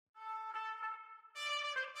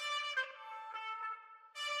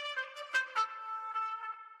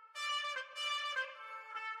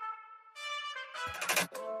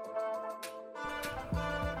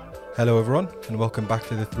Hello everyone and welcome back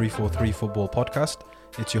to the 343 Football Podcast.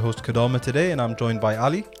 It's your host Kadama today and I'm joined by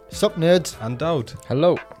Ali. Sup nerds? And Daud.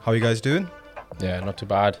 Hello. How are you guys doing? Yeah, not too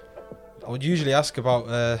bad. I would usually ask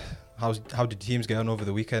about how did teams get on over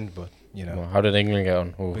the weekend, but you know. Well, how did England get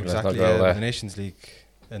on? Oh, exactly, the Nations League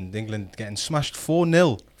and England getting smashed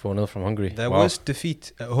 4-0. 4-0 from Hungary. Their worst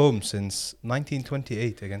defeat at home since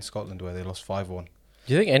 1928 against Scotland where they lost 5-1.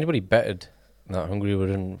 Do you think anybody betted that Hungary would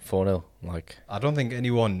win 4-0? I don't think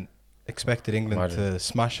anyone expected England to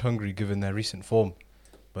smash Hungary given their recent form.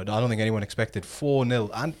 But I don't think anyone expected 4-0.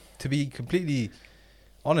 And to be completely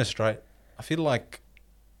honest, right, I feel like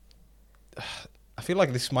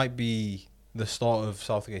this might be the start of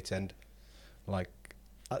Southgate's end.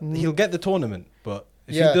 He'll get the tournament, but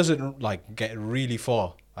if he doesn't get really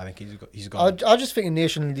far, I think he's gone. I just think a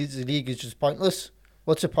National League is just pointless.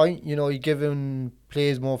 What's the point? You know, you're giving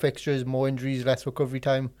players more fixtures, more injuries, less recovery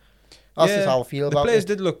time. That's just how I feel about it. The players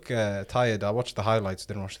did look tired. I watched the highlights,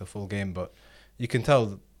 didn't watch the full game, but you can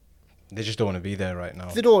tell they just don't want to be there right now.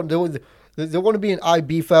 They don't. They want to be in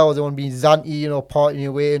Ibiza or they want to be in Zante, you know, partying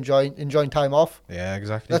away, enjoying time off. Yeah,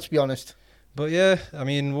 exactly. Let's be honest. But yeah, I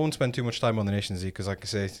mean, we won't spend too much time on the Nations League because, like I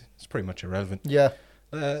say, it's pretty much irrelevant. Yeah.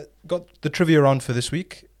 Got the trivia round for this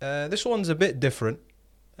week. This one's a bit different,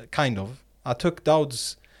 kind of. I took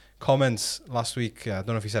Dowd's comments last week. I don't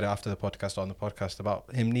know if he said it after the podcast or on the podcast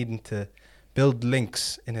about him needing to build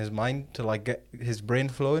links in his mind to get his brain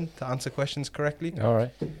flowing to answer questions correctly. All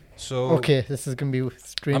right. So okay, this is gonna be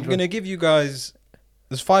strange. I'm gonna give you guys.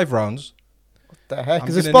 There's 5 rounds. What the heck?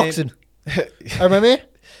 Is this boxing? MMA?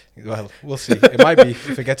 Well, we'll see. It might be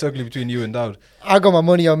if it gets ugly between you and Dowd. I got my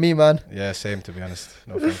money on me, man. Yeah, same to be honest.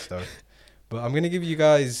 No offense, Dowd. But I'm gonna give you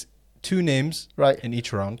guys 2 names in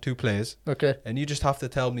each round, 2 players. Okay. And you just have to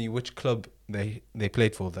tell me which club they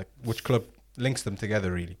played for, which club links them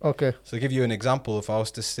together, really. Okay. So to give you an example, if I was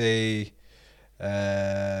to say,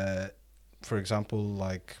 for example,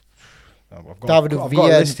 I've got a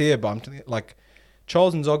list here, but I'm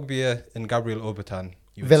Charles Nzogbia and Gabriel Obertan.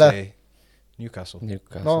 You would Villa. say Newcastle.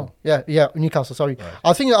 No, yeah, Newcastle, sorry. Right.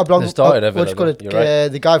 I think I belong to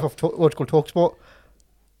the guy from what's called TalkSport.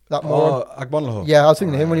 That moron. Agbonlahor. Yeah, I was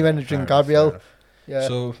thinking of him when he went to drink Gabriel. Yeah.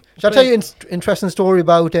 So, shall I tell you an interesting story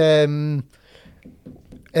about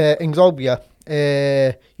Nzogbia?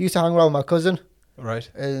 Used to hang around with my cousin.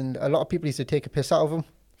 Right. And a lot of people used to take a piss out of him.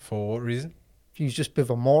 For what reason? He's just a bit of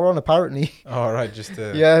a moron, apparently. Oh, right. Just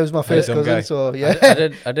yeah, it was my first cousin, guy. So yeah.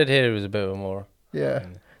 I did hear he was a bit of a moron. Yeah.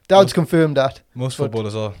 Dowd's confirmed that. Most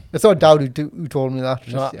footballers are. It's not Dowd who told me that.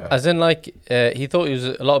 As in, he thought he was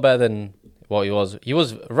a lot better than what he was. He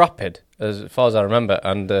was rapid, as far as I remember,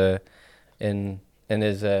 and in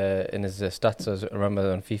his stats, as I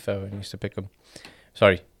remember on FIFA when he used to pick him.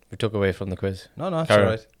 Sorry, we took away from the quiz. No, that's all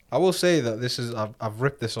right. I will say that this is I've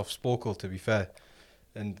ripped this off Sporkle, to be fair,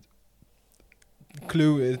 and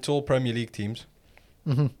clue it's all Premier League teams.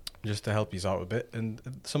 Mm-hmm. Just to help you out a bit, and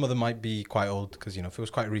some of them might be quite old because if it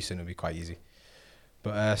was quite recent, it'd be quite easy.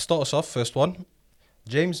 But start us off. First one,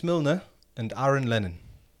 James Milner and Aaron Lennon.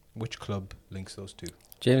 Which club links those 2?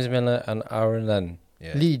 James Milner and Aaron Lennon.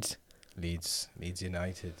 Yeah. Leeds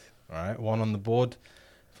United. All right, 1 on the board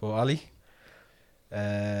for Ali.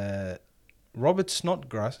 Robert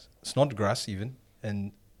Snodgrass even,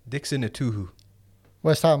 and Dixon Etuhu.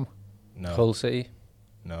 West Ham. No. Hull City.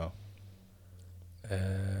 No.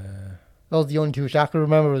 Those are the only 2 I can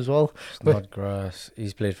remember as well. Snodgrass.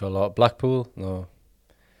 He's played for a lot. Blackpool. No.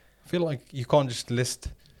 I feel like you can't just list.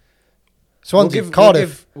 Swansea,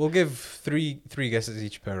 Cardiff. We'll give three guesses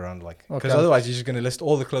each per round, because otherwise you're just going to list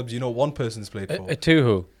all the clubs one person's played for.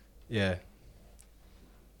 Etuhu. Yeah.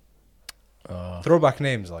 Throwback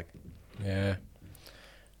names, Yeah.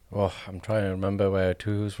 Oh, I'm trying to remember where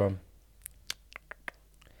Etuhu's from.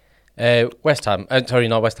 West Ham. Sorry,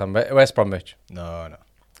 not West Ham. West Bromwich. No.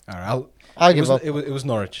 All right, I'll give up. It was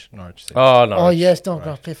Norwich. Norwich. Oh, Norwich. Oh yes, don't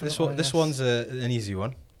right. play for this one's an easy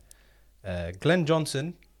one. Glenn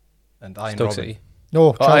Johnson and Ian Stoke Robin. City.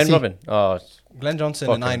 No, Chelsea. Ian Robin. Oh, Glenn Johnson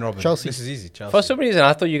and Ian Robin. Chelsea. This is easy. Chelsea. For some reason,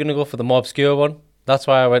 I thought you were going to go for the more obscure one. That's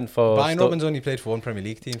why I went for. But Ian Robin's only played for 1 Premier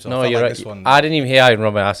League team, so no, I felt you're right. This one. I didn't even hear Ian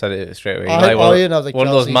Robin. I said it straight away. One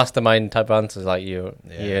of those mastermind type answers, you're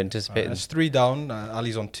anticipating. It's 3 down.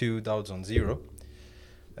 Ali's on 2. Dowd's on 0.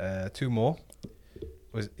 2 more.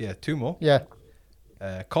 2 more. Yeah.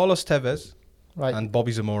 Carlos Tevez and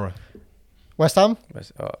Bobby Zamora. West Ham.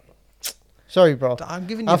 Sorry, bro. I'm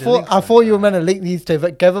giving you. I thought you were meant to link these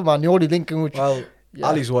together, man. You're only linking which. Well,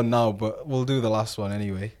 Ali's won now, but we'll do the last one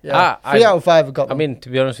anyway. Yeah. 3 out of 5 have got them. I mean, to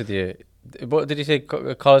be honest with you, what did you say?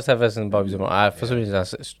 Carlos Tevez and Bobby Zamora. For some reason,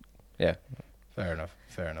 yeah.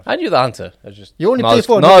 Fair enough. I knew the answer. I just You only not play as-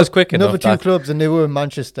 for not as quick enough. another two clubs, and they were in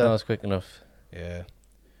Manchester. Not as quick enough. Yeah.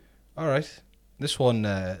 All right. This one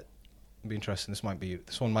will be interesting. This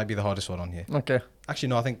one might be the hardest one on here. Okay. Actually,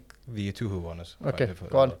 no. I think the Tuhu one is. quite Okay,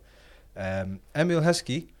 difficult. go on. Emil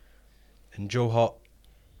Heskey and Joe Hart.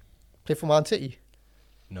 Play for Man City.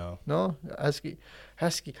 No. No,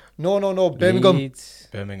 Heskey. No. Birmingham. Leeds.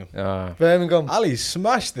 Birmingham. Ah, Birmingham. Ali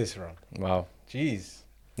smashed this round. wow. Jeez.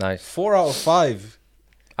 Nice. 4 out of 5.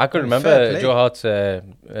 I could Fair remember play. Joe Hart's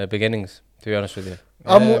beginnings, to be honest with you.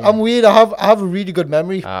 I'm weird. I have a really good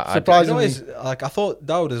memory. I- I- Surprisingly. Like I thought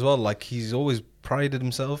Dowd as well. Like he's always prided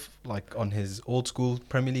himself like on his old school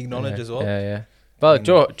Premier League knowledge as well. Yeah. Well,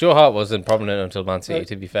 Joe Hart wasn't prominent until Man City, Right.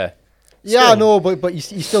 to be fair. Yeah, I Still. know, but he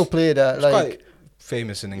still played He's like. quite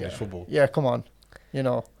famous in English football. Yeah, come on. You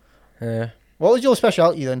know. Yeah. What was your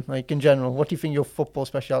specialty then? Like in general, what do you think your football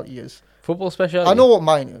specialty is? Football speciality? I know what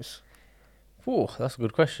mine is. Ooh, that's a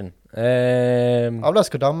good question. I'll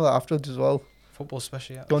just go down with that afterwards as well. Football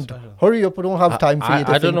special. Don't hurry up. I don't have time for you to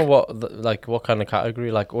I don't think. know what kind of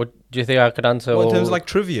category. Like, what do you think I could answer? Well, in terms or- of like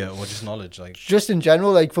trivia or just knowledge, like Just in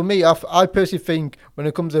general, like for me, I personally think when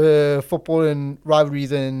it comes to football and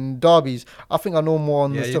rivalries and derbies, I think I know more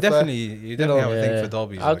on yeah, the you stuff definitely have a thing Yeah. for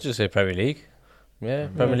derbies. I'll like. just say Premier League. Yeah,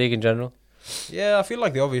 Premier League in general. Yeah, I feel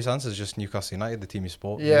like the obvious answer is just Newcastle United, the team you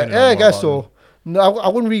support. there. You're Yeah, gonna yeah, know I more guess about so. No, I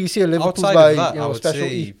wouldn't really say them. Liverpool's Outside my of that, I would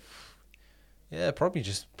specialty. say, yeah, probably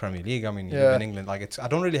just Premier League. I mean, you Yeah. live in England. Like, I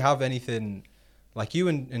don't really have anything like you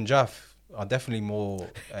and Jaff are definitely more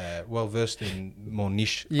well versed in more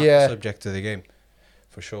niche Yeah. subject to the game,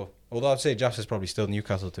 for sure. Although I'd say Jaff is probably still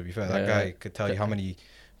Newcastle. To be fair, that Yeah. guy could tell you how many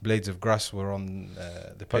blades of grass were on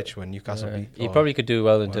the pitch when Newcastle beat. He or- probably could do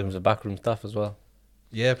well in whatever. terms of backroom stuff as well.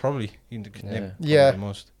 Yeah, probably. You could name probably Yeah. the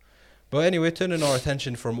most. But anyway, turning our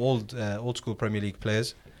attention from old school Premier League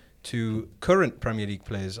players to current Premier League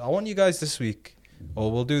players. I want you guys this week,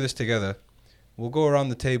 or we'll do this together. We'll go around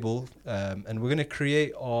the table and we're going to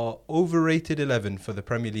create our overrated 11 for the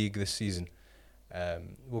Premier League this season.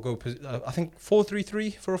 We'll go, I think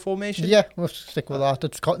 4-3-3 for a formation. Yeah, we'll stick with that.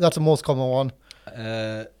 That's the most common one.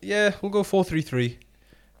 Yeah, we'll go 4-3-3,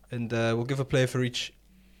 and we'll give a player for each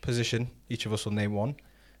position. Each of us will name one,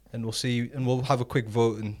 and we'll see, and we'll have a quick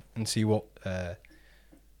vote and see what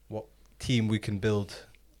team we can build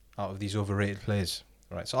out of these overrated players.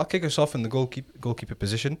 Right, so I'll kick us off in the goalkeeper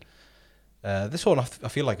position. This one I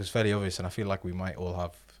feel like is fairly obvious, and I feel like we might all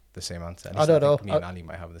have the same answer. At I least don't know. think me and Ali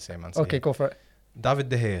might have the same answer. Okay, here. go for it. David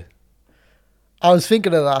De Gea. I was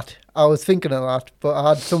thinking of that, but I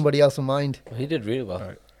had somebody else in mind. He did really well.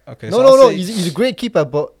 Alright. Okay. No, so no, I'll no. say- He's a great keeper,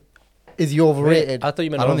 but is he overrated? I thought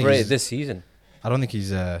you meant I don't think overrated he's- this season. I don't think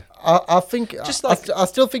he's I think Just I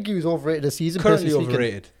still think he was overrated this season. currently personally speaking.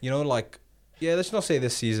 overrated. You know, like, yeah, let's not say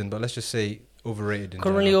this season, but let's just say overrated. In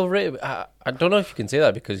Currently general. overrated. I don't know if you can say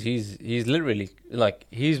that because he's literally like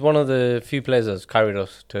he's one of the few players that's carried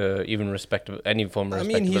us to even respect any form of I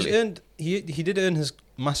mean, respectability. he did earn his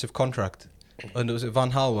massive contract, and it was at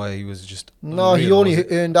Van Gaal where he was just No, he unreal, only was it?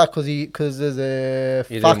 earned that because there's a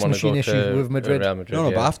He didn't fax wanna machine go issue to with Madrid. Real Madrid. No,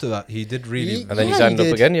 yeah. but after that he did really. And then he Yeah, signed he up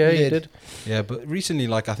did. again. Yeah, He he did. did. Yeah, but recently,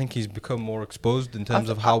 like, I think he's become more exposed in terms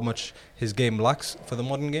of how much his game lacks for the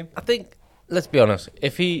modern game. I think. Let's be honest.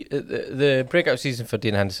 If the breakout season for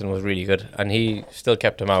Dean Henderson was really good, and he still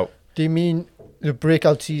kept him out. Do you mean the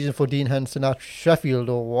breakout season for Dean Henderson at Sheffield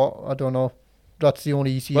or what? I don't know. That's the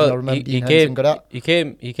only season I remember Dean Henderson got at. He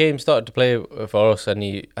came, started to play for us, and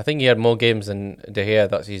I think he had more games than De Gea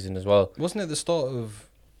that season as well. Wasn't it the start of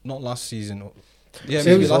not last season? Yeah, So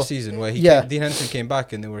maybe it was- last season where Dean Henderson came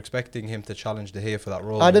back and they were expecting him to challenge De Gea for that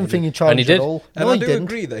role. I and didn't he think did. he challenged did. at all. And No, I he do didn't.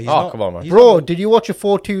 agree that he's Oh, not. come on, man. he's Bro, not- did you watch a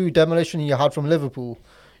 4-2 demolition you had from Liverpool?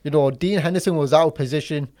 You know, Dean Henderson was out of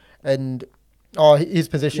position and his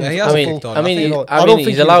position Yeah, was he I has mean, kicked on. I mean, I think- you know, I I mean, don't think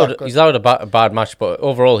he's he was allowed that good. he's allowed a bad match, but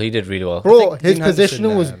overall he did really well. Bro, think his Dean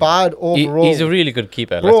positioning Henderson, was bad overall. He's a really good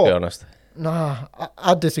keeper. Bro, Let's be honest. Nah,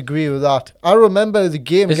 I disagree with that. I remember the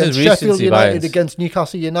game This against is Sheffield recency United bias. against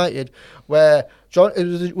Newcastle United, where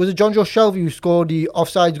was it John Joe Shelby who scored the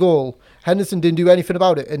offside goal. Henderson didn't do anything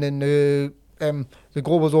about it, and then the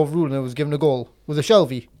goal was overruled and it was given a goal. Was it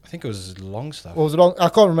Shelby? I think it was Longstaff. Or was it I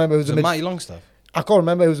can't remember. It was, Was a it mid- Matty Longstaff? I can't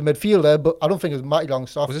remember. It was a midfielder, but I don't think it was Matty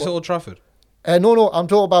Longstaff. Was this at Old Trafford? No, I'm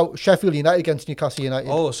talking about Sheffield United against Newcastle United.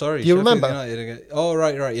 Oh, sorry. Do you Sheffield remember? United again. Oh,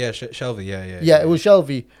 right. Yeah, Shelby. Yeah. Yeah, it was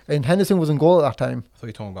Shelby, and Henderson was in goal at that time. I thought you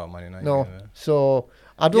were talking about Man United. No, yeah. so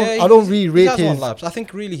I don't Yeah, really he rate has one his. lapse. I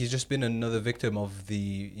think really he's just been another victim of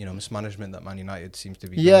the mismanagement that Man United seems to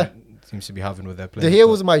be Yeah. seems to be having with their De players. Gea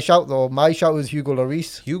was my shout though. My shout was Hugo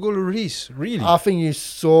Lloris. Hugo Lloris, really? I think he's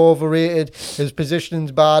so overrated. His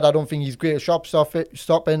positioning's bad. I don't think he's great at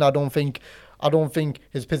stopping. I don't think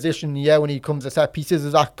his position, when he comes to set pieces,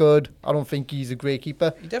 is that good. I don't think he's a great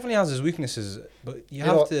keeper. He definitely has his weaknesses, but you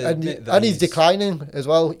know, have to admit that and he's declining as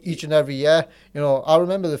well each and every year. I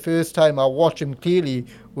remember the first time I watched him clearly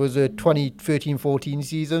was the 2013-14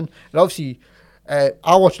 season. And obviously,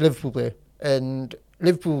 I watched Liverpool play, and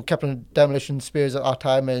Liverpool kept on demolition Spurs at that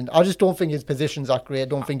time, and I just don't think his position's that great. I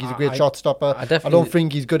don't think he's a great shot stopper. I don't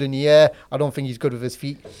think he's good in the air. I don't think he's good with his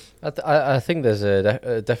feet. I think there's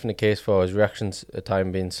a definite case for his reactions at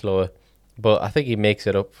time being slower, but I think he makes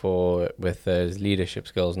it up for with his leadership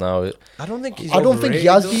skills now. I don't think he's. I don't think he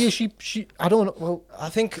has leadership. I don't. Well, I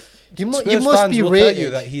think you Spurs must fans be will rated. tell you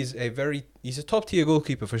that he's a top tier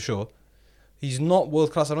goalkeeper for sure. He's not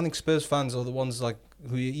world class. I don't think Spurs fans are the ones like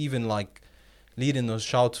who even like leading those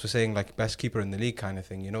shouts for saying like best keeper in the league kind of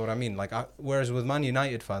thing. You know what I mean? Like, whereas with Man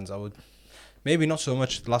United fans, I would maybe not so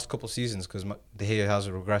much the last couple of seasons because De Gea has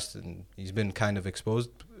regressed and he's been kind of exposed,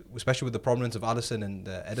 especially with the prominence of Alisson and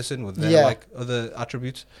Edison with their like other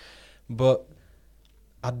attributes. But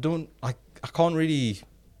I can't really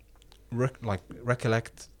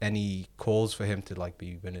recollect any calls for him to like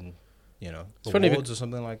be winning, awards or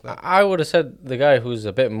something like that. I would have said the guy who's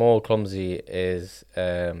a bit more clumsy is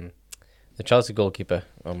the Chelsea goalkeeper.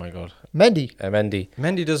 Oh my god, Mendy.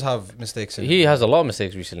 Mendy does have mistakes. He has a lot of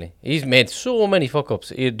mistakes recently. He's made so many fuck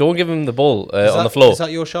ups. Don't give him the ball on the floor. Is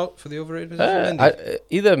that your shout for the overrated position?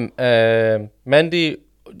 Mendy,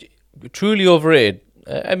 truly overrated.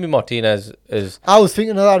 Emi Martinez is. I was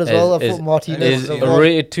thinking of that as well. I thought Martinez is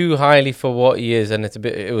rated too highly for what he is, and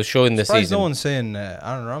it was showing this season. No one's saying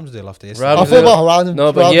Aaron Ramsdale after yesterday. I thought about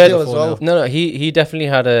Ramsdale as well. No, he definitely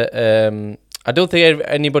had a. I don't think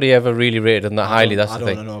anybody ever really rated him that highly. That's the thing.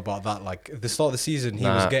 I don't know about that. Like at the start of the season, he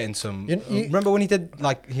was getting some. Remember when he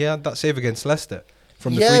had that save against Leicester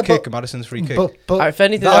from the free kick, Madison's free kick. But if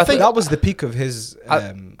anything, I think that was the peak of his.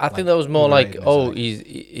 I think that was more like,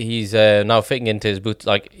 he's now fitting into his boots.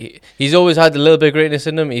 Like he's always had a little bit of greatness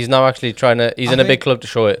in him. He's now actually trying to. He's in a big club to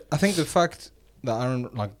show it. I think the fact that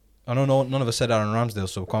Aaron, I don't know, none of us said Aaron Ramsdale,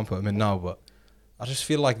 so we can't put him in now, but I just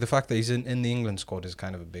feel like the fact that he's in the England squad is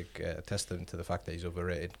kind of a big testament to the fact that he's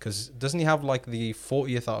overrated. Because doesn't he have like the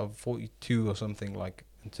 40th out of 42 or something, like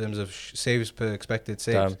in terms of saves per expected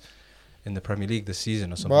saves in the Premier League this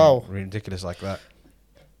season or something ridiculous like that?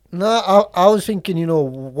 No, I was thinking,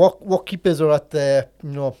 what keepers are at the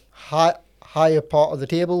higher part of the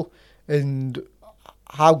table, and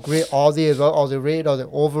how great are they as well? Are they rated? Are they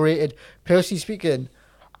overrated? Personally speaking,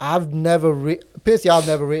 I've never rated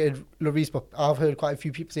Lloris, but I've heard quite a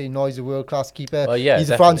few people say he's a world-class keeper. Well, yeah, he's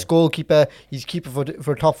a France goalkeeper. He's keeper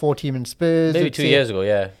for a top 4 team in Spurs. Maybe 2 years ago,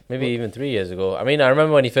 yeah. Maybe even 3 years ago. I mean, I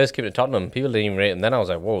remember when he first came to Tottenham, people didn't even rate him. Then I was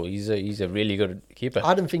like, whoa, he's a really good keeper.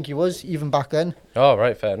 I didn't think he was, even back then. Oh,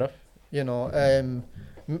 right, fair enough.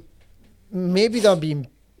 Maybe they're being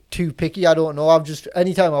too picky, I don't know.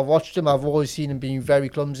 Anytime I've watched him, I've always seen him being very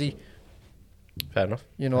clumsy. Fair enough.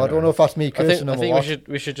 I don't know if that's me cursing him. I think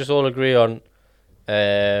we should just all agree on.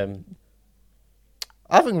 I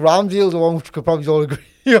think Ramsdale's the one which could probably all agree.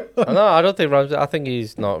 No, I don't think Ramsdale. I think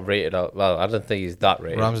he's not rated out. Well, I don't think he's that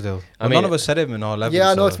rated. Ramsdale. None of us said him in our level.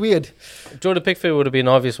 Yeah, I know, it's weird. Jordan Pickford would have been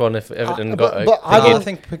an obvious one if Everton got. I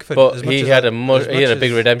think Pickford. But he had a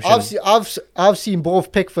big redemption. I've seen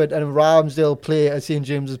both Pickford and Ramsdale play at St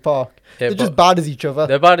James's Park. Yeah, they're just bad as each other.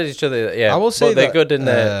 They're bad as each other. Yeah, I will say they're good in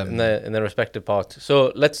their respective parts.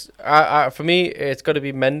 So let's. For me, it's got to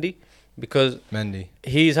be Mendy. Because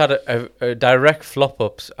he's had a direct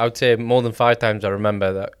flop-ups, I would say more than 5 times I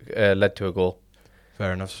remember, that led to a goal.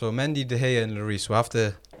 Fair enough. So Mendy, De Gea and Lloris, we'll have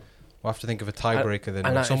to think of a tiebreaker then.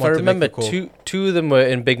 And if I remember, two of them were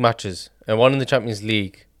in big matches, and one in the Champions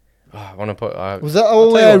League. I want to put. Was that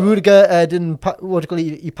where Rudiger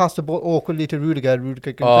he passed the ball awkwardly to Rudiger?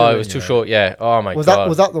 It was too short. Yeah. Oh my god.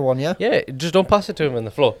 Was that the one? Yeah. Yeah. Just don't pass it to him on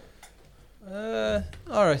the floor.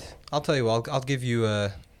 All right. I'll tell you what.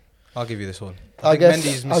 I'll give you this one. I guess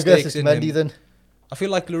it's Mendy then. I feel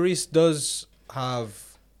like Lloris does have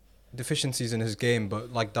deficiencies in his game,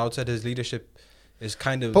 but like Dowd said, his leadership is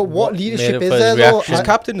kind of. But what leadership is there though? He's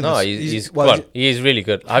captain. He's really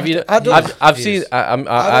good. I've seen.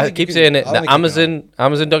 I keep saying it. The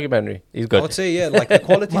Amazon documentary. He's good. I would say like the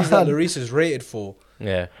qualities that Lloris is rated for.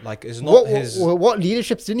 Yeah. Like is not his. What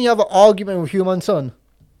leaderships didn't he have an argument with Human Son?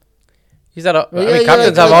 He's had. Well, yeah,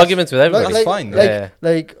 captains have arguments with everybody. That's fine. Like I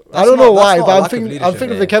That's don't know not- that's why, not but a I'm lack of thinking leadership, of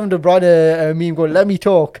yeah. the Kevin De Bruyne meme going, "Let me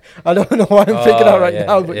talk." I don't know why I'm thinking that right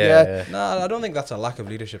now, but yeah. Nah, I don't think that's a lack of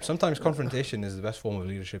leadership. Sometimes confrontation is the best form of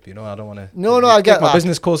leadership. You know, I don't want to. No, I get my that.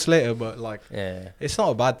 business course later, but like, Yeah. it's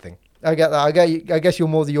not a bad thing. I get that. I guess you're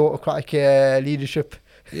more the autocratic leadership,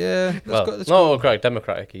 Yeah, Not autocratic,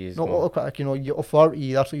 democratic. He's not more. autocratic. You know, your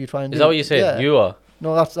authority. That's what you're trying to do. Is that what you're saying? Yeah. You are.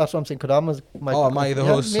 No, that's what I'm saying. Kodama's. Am I the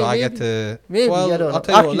host? So I get to. Maybe. Well, I don't know. I'll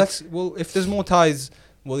tell you what. Actually- Well, if there's more ties,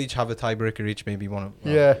 we'll each have a tiebreaker each. Maybe one.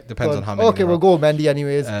 Yeah. Depends go on how many. Okay, there we'll are. go with Mendy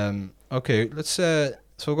anyways. Okay, let's. So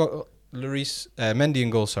we've got Lloris, Mendy in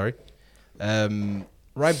goal. Sorry.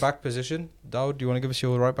 Right back position. Dowd, do you want to give us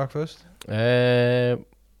your right back first?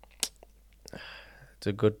 It's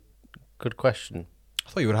a good question. I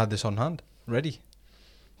thought you would have had this on hand, ready.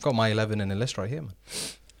 Got my 11 in a list right here, man.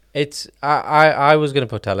 It's I was gonna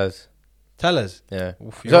put Tellez. Tellez. Yeah.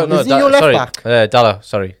 Oof, Is he your left sorry. back? Dalla.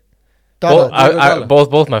 Sorry. Dalla.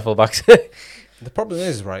 Both my fullbacks. The problem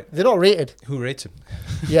is, right, They're not rated. who rates him?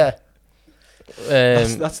 Yeah.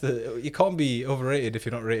 That's the. You can't be overrated if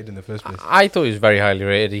you're not rated in the first place. I thought he was very highly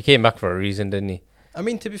rated. He came back for a reason, didn't he? I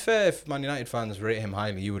mean, to be fair, if Man United fans rate him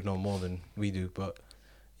highly, you would know more than we do. But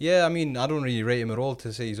yeah, I mean, I don't really rate him at all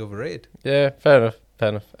to say he's overrated. Yeah, fair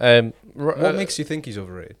enough. What makes you think he's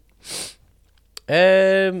overrated?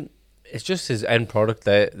 It's just his end product.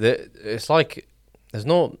 It's like there's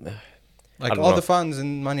no. Like I don't all know. the fans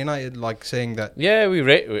in Man United, like saying that. Yeah, we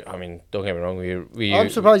rate. I mean, don't get me wrong. We. I'm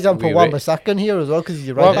surprised you haven't put Wan-Bissaka in here as well because he's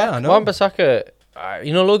your right Yeah, back. I know. Wan-Bissaka,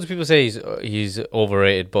 loads of people say he's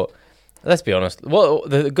overrated, but let's be honest. What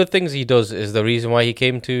the good things he does is the reason why he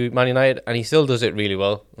came to Man United, and he still does it really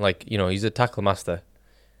well. Like he's a tackle master.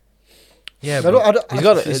 Yeah, I but don't- He's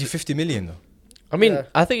got is he 50 million though? I mean, Yeah.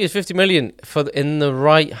 I think it's 50 million in the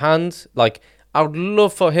right hands. Like, I would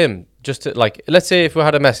love for him just to let's say if we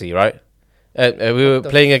had a Messi, right? We were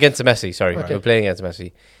playing against a Messi. Sorry, Okay. we were playing against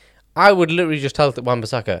Messi. I would literally just tell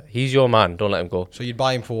Wan-Bissaka, he's your man. Don't let him go. So you'd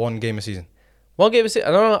buy him for one game a season? One game a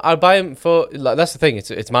season. No, I'd buy him for. That's the thing.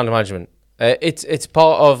 It's man management. It's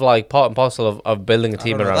part and parcel of building a I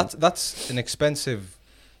team don't know, around. That's an expensive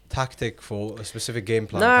tactic for a specific game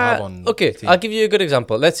plan to have on. Okay, the team. I'll give you a good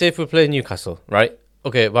example. Let's say if we're playing Newcastle, right?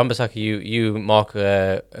 Okay, Wan-Bissaka, you mark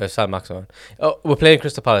San Maximan. We're playing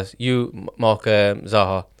Crystal Palace. You mark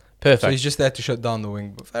Zaha. Perfect. So he's just there to shut down the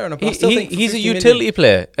wing. But fair enough. But I still think for He's a 50 million, utility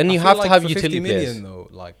player, and I you feel have like to have for utility 50 players. million though,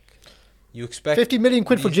 like you expect 50 million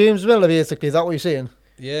quid for these- James Miller, basically. Is that what you're saying?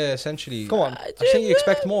 Yeah, essentially. Come on. I think you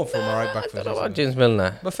expect more from a right back. I don't know about James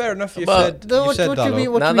Milner. But fair enough. You've But- said. No, You've said what do you Dalot.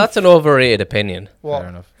 mean? What do Now you that's an overrated opinion. What? Fair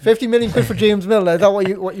enough. 50 million quid for James Miller. Is that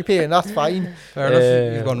what you're paying? That's fine. Fair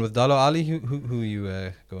enough. You've gone with Dalot. Ali, who are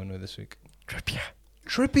you going with this week?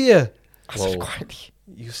 Trippier. I said Whoa. quietly.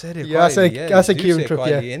 You said it. Yeah, I said- quietly, I said you do Kieran say it Trippier.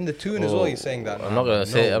 quietly. In the tune as well. You're saying that. I'm not gonna No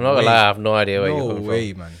say. I'm not gonna way. lie. I have no idea where you're No coming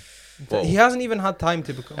way, from. man. Whoa. He hasn't even had time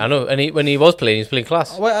to become. I know, and when he was playing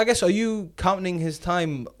class. Well, I guess, are you counting his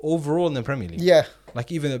time overall in the Premier League? Yeah.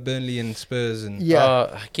 Like even at Burnley and Spurs and.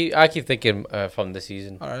 Yeah. I keep thinking from this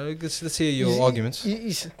season. All right, let's hear your He's- arguments.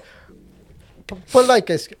 He's, but like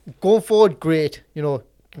this, going forward, great.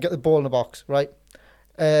 Get the ball in the box, right?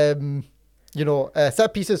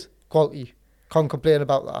 Set pieces, quality. Can't complain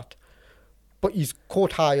about that. But he's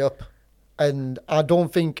caught high up, and I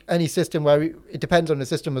don't think any system where it depends on the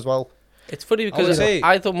system as well. It's funny would because say-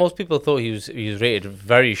 I thought most people thought he was rated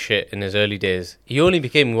very shit in his early days. He only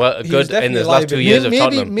became He was good in definitely his a last 2 liability. years of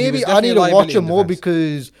Tottenham. Maybe was I need to definitely a watch liability him in more defence.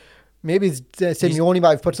 because maybe Simeone might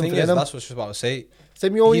have put The thing something is, in him. that's what I was about to say.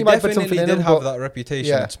 Simeone He might have put something definitely in did him. have But that reputation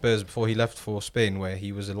yeah. at Spurs before he left for Spain, where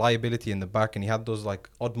he was a liability in the back, and he had those like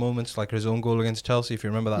odd moments, like his own goal against Chelsea, if you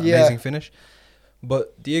remember that Yeah. amazing finish.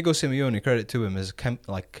 But Diego Simeone, credit to him, has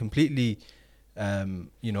completely,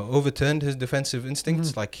 overturned his defensive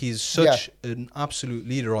instincts. Like he's such an absolute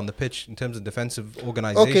leader on the pitch in terms of defensive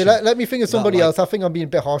organisation. okay, let me think of somebody like- else. I think I'm being a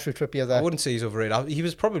bit harsh with Trippier I there. wouldn't say he's overrated. He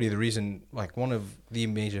was probably the reason, like one of the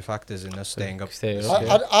major factors in us staying up. Staying this up,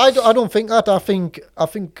 year. I don't think that. I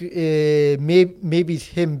think maybe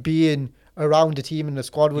him being around the team and the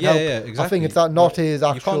squad would help. Yeah, exactly. I think it's that not But his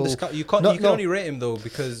actual. You can no. only rate him though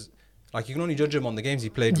because you can only judge him on the games he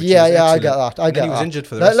played. Which Yeah, is I excellent. get that. I And get then he was that. injured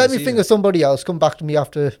for the rest Let of the me think season. of somebody else. Come back to me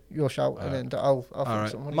after your shout, and Alright. then I'll All think of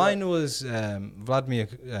right, somebody mine else. was Vladimir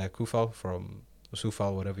Kufal from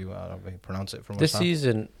Sufal, whatever you pronounce it from. This West Ham.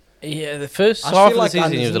 season, yeah, the first I half feel of like the I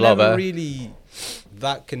season he was was a lot never better. really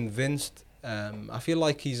that convinced. I feel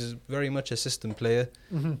like he's very much a system player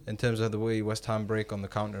in terms of the way West Ham break on the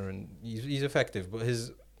counter, and he's effective. But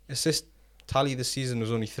his assist tally this season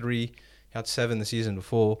was only 3. He had 7 the season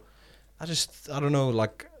before. I don't know.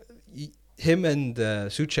 Like him and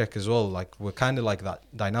Souček as well, like, were kind of like that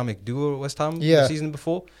dynamic duo at West Ham Yeah. the season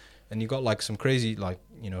before. And you got like some crazy, like,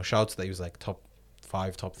 shouts that he was like top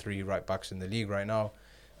 5, top 3 right backs in the league right now.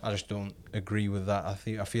 I just don't agree with that.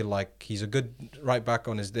 I feel like he's a good right back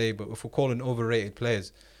on his day, but if we're calling overrated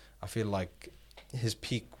players, I feel like his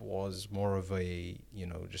peak was more of a,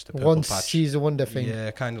 just a purple One patch. season wonder thing. Yeah,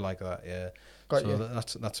 kind of like that. Yeah. Got So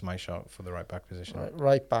you. that's my shout for the right back position.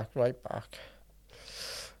 Right back.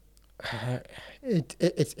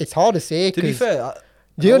 It's hard to say. To be 'cause fair,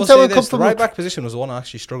 do you I will understand say where it this, comes the from? right back position was the one I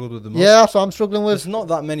actually struggled with the most. Yeah, so I'm struggling There's with. not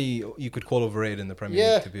that many you could call overrated in the Premier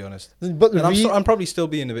Yeah. League, to be honest. But And I'm probably still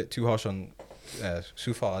being a bit too harsh on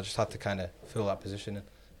Soufal. I just had to kind of fill that position in.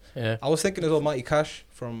 Yeah. I was thinking as well, Mighty Cash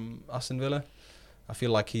from Aston Villa. I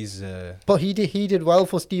feel like he's. But he did well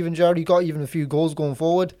for Steven Gerrard. He got even a few goals going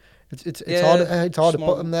forward. It's Yeah, hard to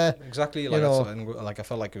small- put him there. Exactly. You Like, know. like I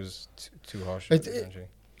felt like it was too harsh. It- essentially.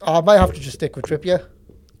 I might have to just stick with Trippier.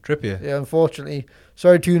 Trippier. Yeah, unfortunately.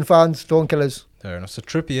 Sorry, Toon fans, don't kill us. Fair enough. So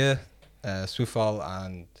Trippier, Soufal,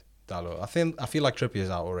 and Dalot. I feel like Trippier's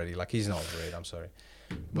out already. Like, he's not overrated. I'm sorry,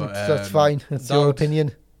 but That's fine. That's your Daud,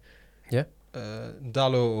 opinion.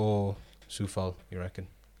 Dalot or Soufal, you reckon?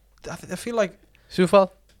 I feel like Soufal?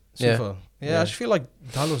 Yeah. Soufal. Yeah, Yeah. I just feel like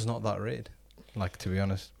Dalot's not that rated. Like, to be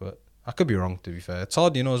honest, but I could be wrong. To be fair, it's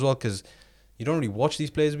hard, as well, because you don't really watch these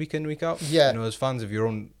players week in, week out. Yeah. As fans of your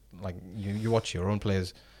own, like, you watch your own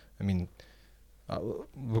players. I mean,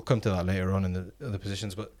 we'll come to that later on in the other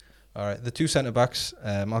positions, but all right, the two centre backs.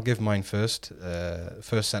 I'll give mine first.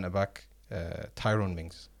 First centre back, Tyrone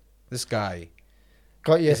Mings. This guy.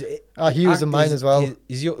 Got you. is- He was in mine as well.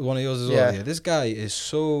 He's one of yours as Yeah. well. Yeah. This guy is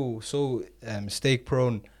so mistake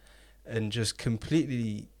prone, and just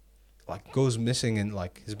completely like goes missing, and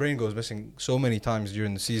like his brain goes missing so many times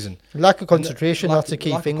during the season. Lack of concentration, Lack- that's a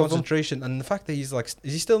key lack thing of with him. concentration, and the fact that he's like,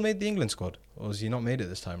 is he still made the England squad, or has he not made it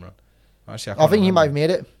this time around? Actually, I can't think he remember. might have made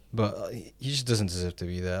it. But he just doesn't deserve to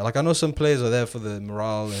be there. Like, I know some players are there for the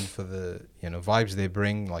morale and for the vibes they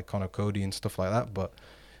bring, like Connor Cody and stuff like that. But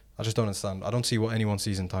I just don't understand. I don't see what anyone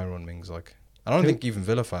sees in Tyrone Mings. Like, I don't Who- think even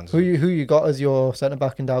Villa fans. Who you got as your centre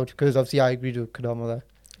back in doubt? Because obviously I agreed with Kadama there.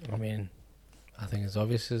 I mean, I think it's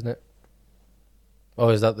obvious, isn't it? Oh,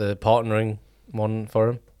 is that the partnering one for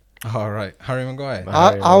him? All right, Harry Maguire.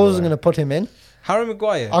 I wasn't going to put him in. Harry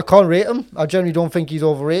Maguire. I can't rate him. I generally don't think he's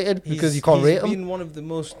overrated because you can't rate He's him. been one of the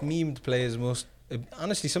most memed players,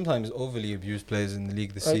 honestly, sometimes overly abused players in the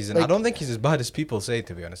league this Like- season. I like- don't think he's as bad as people say,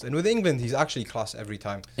 to be honest. And with England, he's actually class every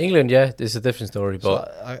time. England, yeah, it's a different story, So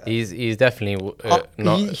but he's definitely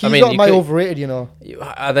not. He's I mean, not you my could- overrated,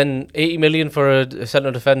 then 80 million for a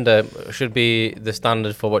centre defender should be the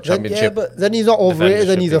standard for what championship. Yeah, but then he's not overrated.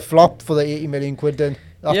 Then should he's be. a flop for the 80 million quid. Then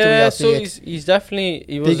after we Yeah, have to so hate. he's definitely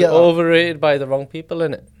he was get that. overrated by the wrong people,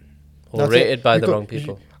 innit? Or That's rated it. by You the could- wrong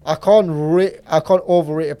people. I can't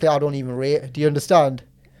overrate a player I don't even rate. Do you understand?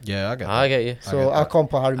 yeah, I get that. I get you. So I can't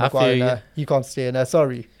put Harry I Maguire in feel there. He can't stay in there.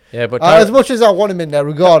 Sorry. Yeah, but As much as I want him in there,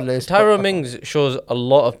 regardless. Tyrone Mings shows a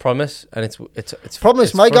lot of promise, and it's Problem is,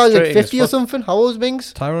 it's my guy's like frustrating as 50 or fuck. something. How old is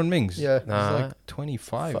Mings? Tyrone Mings. Yeah. Nah. He's like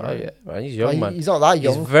 25, Fuck, right? yeah, man, he's young, man. He's not that He's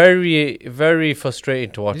young. very, very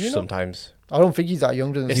frustrating to watch Is he not? sometimes. I don't think he's that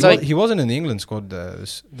young. Doesn't It's he? like- He wasn't in the England squad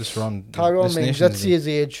this round. Tyrone this Mings. Nations Let's see League. his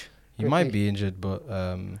age. He might be injured, but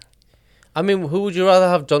I mean, who would you rather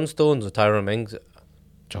have, John Stones or Tyrone Mings?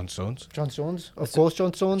 John Stones. John Stones. Of course, John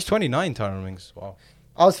He's Stones. 29, Tyrone Mings. Wow.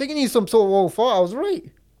 I was thinking he's some sort of old 4. I was right.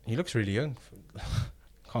 He looks really young.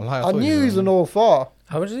 Can't lie. I thought knew he was around- an old 4.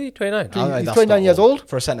 How much is he? 29. He's That's 29 not years old?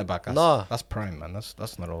 For a centre back. Nah. That's prime, man.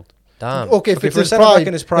 That's not old. Damn. Okay, if Okay, it's for a his centre-back prime,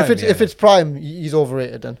 in his prime, if yeah. it's prime, he's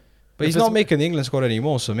overrated then. But he's If it's- not making the England squad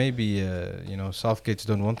anymore, so maybe Southgate's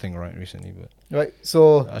done one thing right recently. But Right.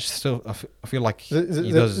 So I feel like the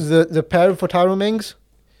he does. the pairing for Tyrone Mings.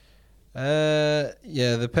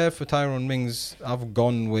 Yeah, the pair for Tyrone Mings, I've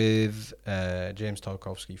gone with James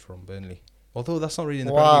Tarkowski from Burnley. Although that's not really in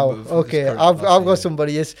the Wow. Premier League. but for his Okay, current I've class, yeah. got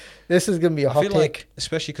somebody. This is gonna be a I hot feel take. like,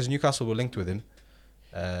 especially because Newcastle were linked with him.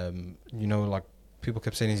 Like people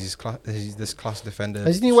kept saying he's this class defender.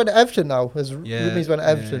 Hasn't he went to Everton now? Has Yeah, Ruby's went to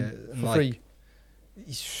Everton yeah, for like, free?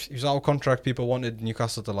 He was out of contract. People wanted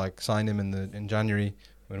Newcastle to like sign him in January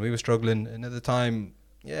when we were struggling, and at the time,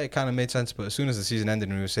 yeah, it kind of made sense. But as soon as the season ended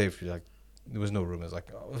and we were safe, like there was no rumours. Like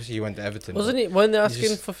obviously he went to Everton. Wasn't he? When they're He's asking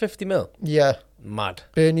just- for 50 mil? Yeah, Mad.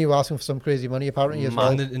 Burnley were asking for some crazy money apparently as well.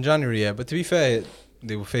 And in January, yeah. But to be fair,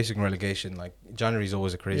 they were facing relegation. Like January's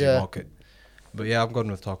always a crazy Yeah. market. But yeah, I've gone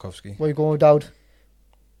with Tarkowski. What are you going with, Dowd?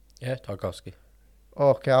 Yeah, Tarkowski.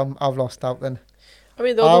 Okay, I've lost out then. I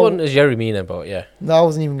mean, the other one is Yerry Mina, but yeah. No, I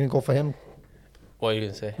wasn't even going to go for him. What are you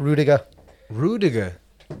going to say? Rudiger. Rudiger.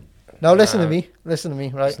 Now listen to me,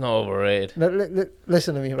 right? It's not overrated.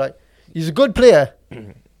 Listen to me, right? He's a good player,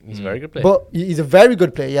 He's a very good player. but he's a very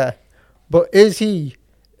good player, yeah. But is he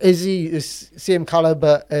the same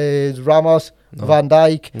caliber as Ramos, No. Van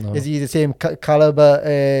Dijk? No. Is he the same caliber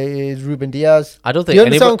as Ruben Diaz? I don't Do think you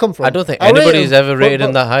understand where I'm anybody. coming from? I don't think I rate anybody's him, ever rated but-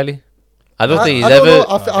 him that highly. I don't think he's I don't ever. know.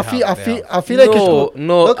 I feel like it's good.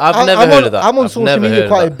 No, Look, I've I'm never on- heard of that. I'm on I've social never media heard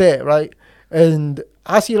quite a of that. bit, right? And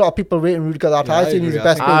I see a lot of people rating Rudiger that Yeah, high, I saying he's agree. the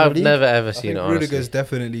best player in I've the league. never ever I seen think it. Honestly. Rudiger's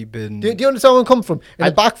definitely been. Do you understand where I'm coming from? In I-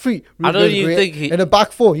 a back three, I don't Rudiger's even great. think he- In a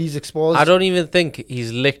back four, he's exposed. I don't even think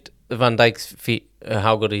he's licked Van Dijk's feet.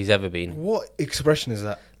 How good he's ever been. What expression is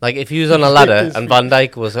that? Like if he was on a ladder and Van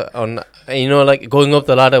Dijk was on, like going up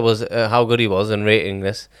the ladder was how good he was and rating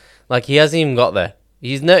this. Like he hasn't even got there.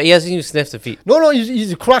 He hasn't even sniffed the feet. No,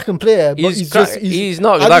 he's a cracking player, but he's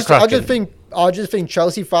not I that just, cracking. I just think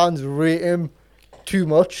Chelsea fans rate him too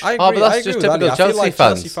much. I agree. Oh, but that's I agree just with Ali. typical I feel Chelsea like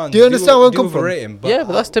fans. Chelsea fans Do you understand where I'm coming from? overrate him, but Yeah,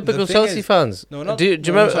 but that's typical the thing Chelsea is- fans. No, not. Do you no,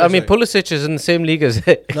 remember? sorry, I mean, sorry. Pulisic is in the same league as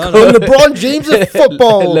it. No, Well, no. LeBron James is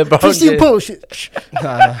football. LeBron Christian James. Pulisic.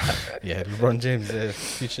 Nah. Yeah, LeBron James,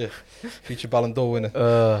 future Ballon d'Or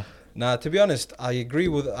winner. Nah, to be honest, I agree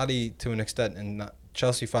with Ali to an extent in that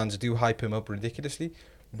Chelsea fans do hype him up ridiculously,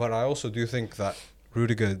 but I also do think that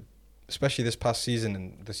Rudiger, especially this past season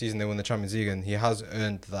and the season they won the Champions League, and he has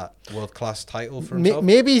earned that world-class title for himself.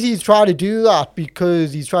 Maybe he's trying to do that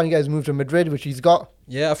because he's trying to get his move to Madrid, which he's got.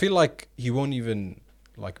 Yeah, I feel like he won't even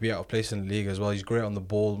be out of place in the league as well. He's great on the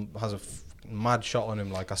ball, has a mad shot on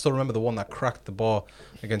him. Like I still remember the one that cracked the bar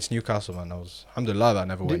against Newcastle, man. I was alhamdulillah that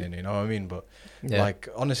never went in, you know what I mean? But like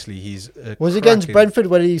honestly, he's was against Brentford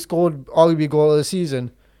when he scored arguably goal of the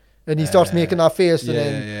season, and he starts making that face, and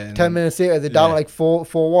then 10 minutes later they're down like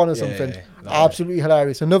 4-1 or something. Absolutely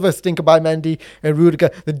hilarious. Another stinker by Mendy and Rudiger,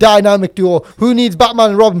 the dynamic duo. Who needs Batman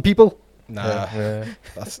and Robin, people? Nah,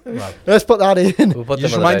 that's well, Let's put that in. We'll put you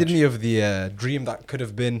just them on the reminded bench. me of the dream that could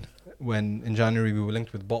have been when in January we were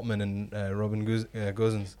linked with Botman and Robin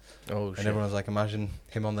Gosens. Oh And shit! everyone's like, imagine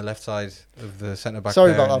him on the left side of the centre back.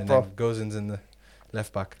 Sorry pair about and that, then Gosens in the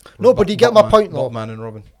left back. No, but do you get my point, though? Botman and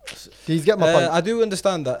Robin. Do you get my point? I do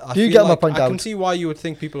understand that. I Do you feel get my like point, I can David? see why you would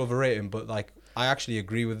think people overrate him, but like I actually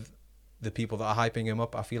agree with the people that are hyping him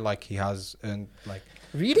up. I feel like he has earned like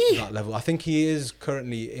Really? that level. I think he is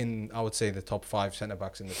currently in, I would say, the top 5 centre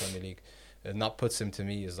backs in the Premier League, and that puts him to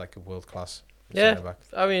me as like a world class centre Yeah, back.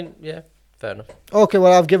 I mean, yeah, fair enough. Okay,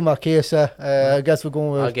 well, I've given my case. I guess we're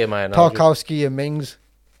going I'll with give my analogy. Tarkowski and Mings.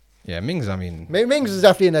 Yeah, Mings. I mean, Mings is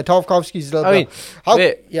definitely in there. Tarkowski's a little I mean,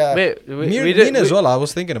 bit. wait, Mina as well. I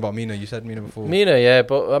was thinking about Mina. You said Mina before. Mina, yeah,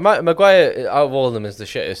 but Maguire out of all of them is the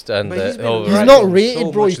shittest, and But he's been overrated. He's not so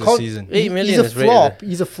rated, bro. much He this can't. season. 8 million He's a is rated. flop.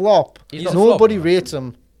 He's a flop. He's not a flop, Nobody bro. rates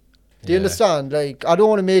him. Do you Yeah. understand? Like, I don't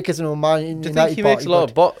want to make it a Man Do you United think he makes party, a lot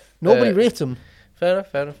of but nobody uh, rates him. Fair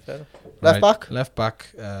enough. Left back? Left back.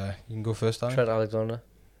 You can go first time. Trent Alexander.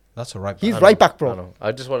 That's a right back. He's I right know, back, bro. I know.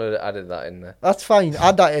 I just wanted to add that in there. That's fine.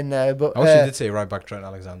 Add that in there. But I also did say right back Trent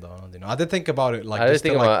Alexander. I did think about it. Like I did just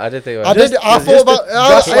think to, like, about. I did think I about. did. I just thought to- about.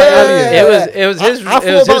 just like Elliot. It was his. I It thought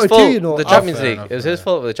was about his it too, fault. you know. The I- Champions Fair League. enough, It was fair his enough.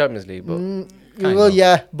 fault with the Champions League, but Kind Well, of.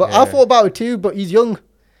 yeah, but I Yeah. thought about it too. But he's young.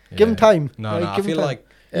 Give him time. No, Like, I give him feel time. like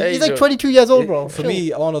He's like 22 years old, bro. for Chill.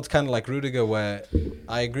 me, Arnold's kind of like Rudiger, where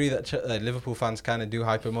I agree that Liverpool fans kind of do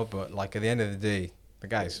hype him up, but like at the end of the day, the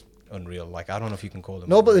guy's unreal. Like I don't know if you can call him.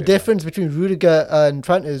 No, but the overrated. difference between Rudiger and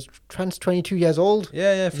Trent is Trent's 22 years old.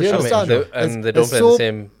 Yeah, for You sure. understand? for sure. and they It's don't play in so- the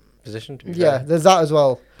same position. To be Yeah, fair. there's that as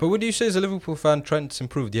well. But would you say as a Liverpool fan, Trent's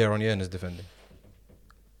improved year on year in his defending?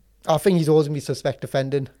 I think he's always going to be suspect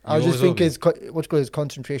defending. I He just always think will his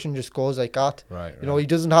concentration just goes like that. Right. You know, he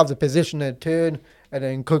doesn't have the position to turn and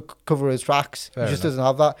then cover his tracks. Fair he just enough. doesn't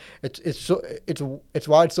have that. It's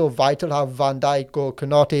why it's so vital to have Van Dijk or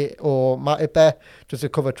Konate or Matip there just to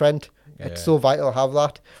cover Trent. It's Yeah. so vital to have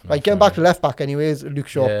that. No, Like getting fair back to left back, anyways. Luke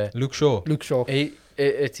Shaw. Yeah. Luke Shaw. Luke Shaw.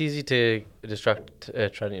 It's easy to distract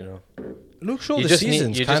Trent, you know. Luke Shaw You this just need,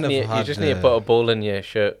 season's you kind just of need, had. you just need to put a ball in your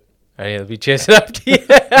shirt, and he'll be chasing after you.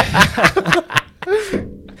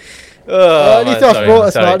 At least I've brought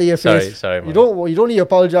a smile to your sorry, face. sorry, man. You don't need to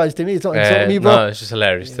apologise to me. It's not insulting me, bro. No, it's just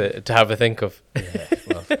hilarious to have a think of.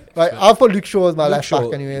 Right, I've put Luke Shaw as my Luke left Shaw-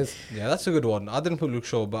 back, anyways. Yeah, that's a good one. I didn't put Luke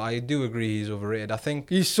Shaw, but I do agree he's overrated. I think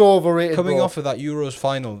He's so overrated. coming bro. off of that Euros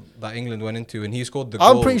final that England went into, and he scored the goal.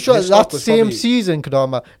 I'm pretty sure his stock that was same probably- season,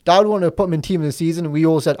 Kadama, Dad wanted to put him in team of the season, and we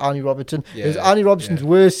all said Annie Robertson. It was Yeah, Annie Robertson's yeah.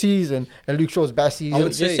 worst season and Luke Shaw's best I season.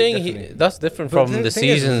 would You're say saying definitely. that's different But from the thing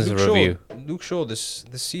is, season's Luke Shaw- review. Luke Shaw, this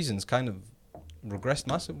season's kind of regressed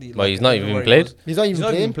massively. Well, he's not even everywhere he played. goes. He's not He's even not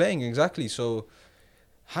playing. even playing, exactly. So,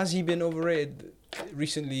 has he been overrated?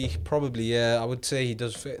 Recently, probably, yeah. I would say he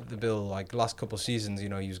does fit the bill. Like last couple of seasons, you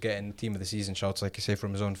know, he was getting team of the season shouts, like you say,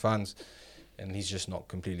 from his own fans, and he's just not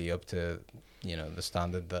completely up to, you know, the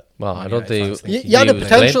standard that. Well, Man I don't United fans think He had a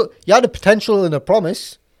potential. He had a potential and a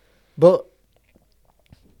promise, but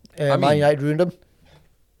Man United ruined him.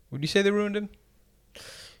 Would you say they ruined him?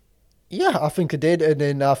 Yeah, I think it did, and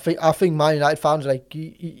then I think Man United fans are like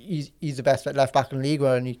he's the best left back in the league,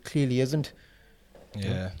 and he clearly isn't.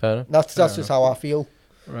 Yeah, fair enough. That's Fair just enough. how I feel,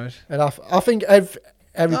 right. and I think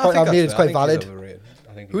every point I've made is quite valid.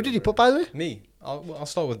 Who did he put, by the way? Me. I'll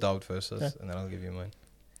start with Dowd first, and then I'll give you mine.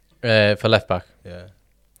 For left back. Yeah.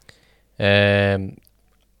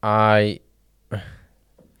 I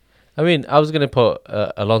mean, I was gonna put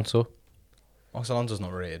Alonso. Alonso's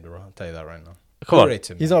not rated, bro. I'll tell you that right now. Come on. Rate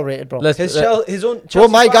him. He's not rated, bro. His own. Well,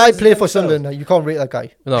 my Chelsea guy fans played for themselves. Sunderland. You can't rate that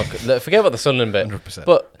guy. No, forget about the Sunderland bit. 100%.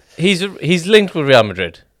 But he's linked with Real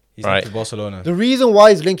Madrid. He's right. linked to Barcelona. The reason why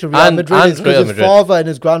he's linked to Real And Madrid is Real because his Madrid. father and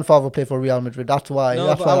his grandfather played for Real Madrid. That's why. No,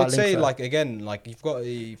 that's but why I that would link's say, there. like, again, like, you've got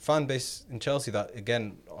a fan base in Chelsea that,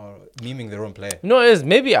 again, are memeing their own player. You know what it is?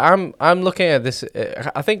 Maybe I'm looking at this.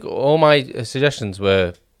 I think all my suggestions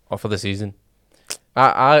were for the season.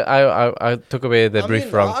 I took away the brief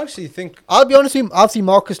from. I actually think. I'll be honest with you, I've seen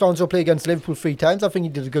Marcus Alonso play against Liverpool 3 times. I think he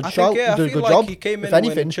did a good shout. Yeah, he I did a feel good like job. he came if in when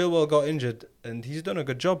anything. Chilwell got injured, and he's done a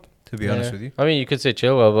good job, to be honest with you. I mean, you could say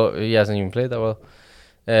Chilwell, but he hasn't even played that well.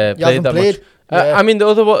 He hasn't played. Much. Yeah. I mean, the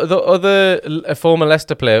other former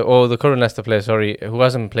Leicester player, or the current Leicester player, sorry, who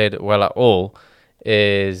hasn't played well at all,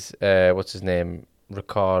 is what's his name,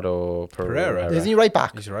 Ricardo Pereira. Isn't he right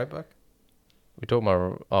back? He's a right back. We're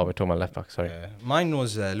talking about left back. Sorry, Mine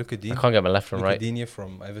was I Luka Digne. can't get my left from right. Digne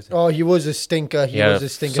from Everton. Oh, he was a stinker. He Yeah, was a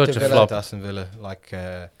stinker such to a Villa. flop. Aston Villa. Like,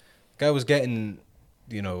 guy was getting,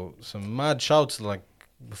 you know, some mad shouts, like,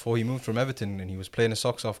 before he moved from Everton, and he was playing his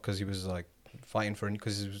socks off because he was, like, fighting for it,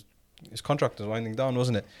 because his contract was winding down,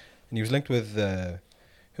 wasn't it? And he was linked with,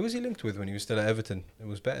 who was he linked with when he was still at Everton? It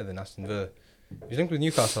was better than Aston Villa. He was linked with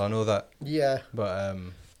Newcastle, I know that. Yeah. But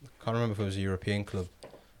can't remember if it was a European club.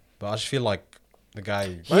 But I just feel like the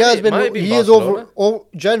guy... Might be He is Barcelona.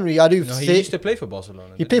 generally, I do No, he say... used to play for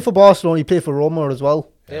Barcelona. He didn't played for Barcelona, he played for Roma as well.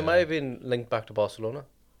 Yeah, it might have been linked back to Barcelona.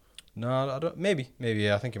 No, I don't. Maybe.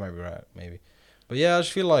 Yeah, I think you might be right. Maybe. But yeah, I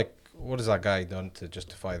just feel like, what has that guy done to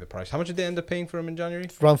justify the price? How much did they end up paying for him in January?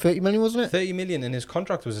 Around 30 million, wasn't it? 30 million, and his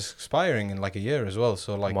contract was expiring in like a year as well.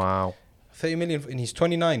 So like, Wow. 30 million, and he's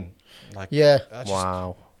 29. Like, Yeah. that's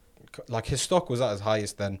Wow. Just, like, his stock was at its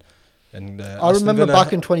highest then. And I Aston remember Villa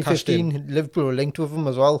back in cashed in. 2015, Liverpool were linked with him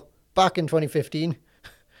as well. Back in 2015.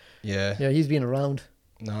 Yeah. Yeah, he's been around.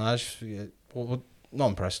 No, I just not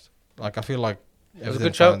impressed. Like, I feel like It was a Everton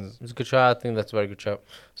good shout. fans- It was a good shout. I think that's a very good shout.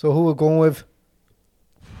 So who we're going with?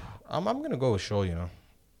 I'm gonna go with Shaw. You know,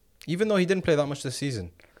 even though he didn't play that much this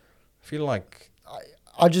season, I feel like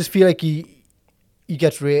I just feel like he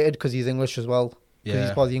gets rated because he's English as well. 'Cause he's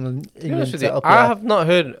yeah. part of the England To be honest with you, setup. I Yeah. have not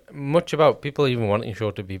heard much about people even wanting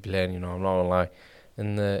Shaw to be playing. You know, I'm not gonna lie.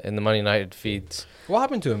 In the Man United feeds, What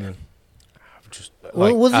happened to him then? just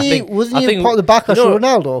Well, wasn't he I think- part of the backlash no, for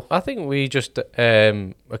Ronaldo? I think we just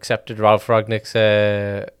accepted Ralph Ragnick's.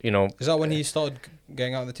 Is that when he started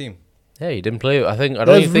getting out of the team? Yeah, he didn't play. I don't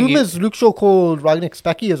There's even think rumours Luke Shaw called Ragnick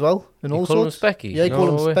Specky as well. And all he called him sorts. Specky. Yeah, he called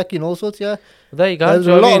him No way. Specky and all sorts, yeah. There you go. There's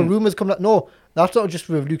do a you know lot what I of mean? rumours coming out. No, that's not just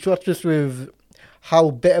with Luke Shaw, that's just with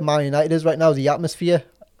how bitter Man United is right now, the atmosphere.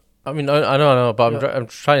 I mean, I know, but I'm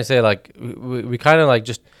trying to say, like, we kind of like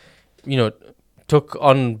just, you know, took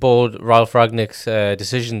on board Ralph Ragnick's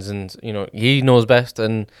decisions, and you know he knows best,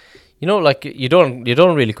 and you know, like you don't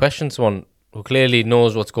really question someone who clearly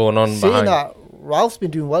knows what's going on Saying behind. that, Ralph's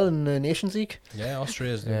been doing well in the Nations League. Yeah,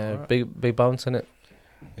 Austria's doing Yeah, alright. big bounce in it.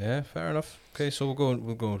 Yeah, fair enough. Okay, so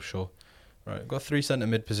we'll go Shaw. Right, got 3 centre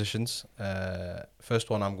mid positions. First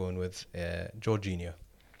one I'm going with Jorginho.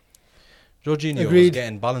 Jorginho was Agreed.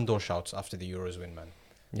 getting Ballon d'Or shouts after the Euros win, man.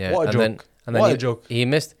 Yeah, What a joke. And then What a joke. He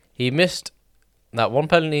missed that one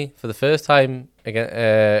penalty for the first time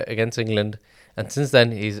against England, and since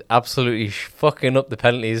then he's absolutely fucking up the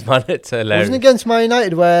penalties, man. It's hilarious. Wasn't it against Man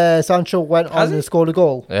United where Sancho went Has on he? and scored a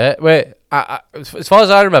goal? Yeah, wait. As far as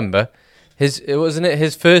I remember, wasn't it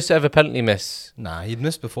his first ever penalty miss? Nah, he'd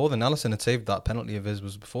missed before. Then Alisson had saved that penalty of his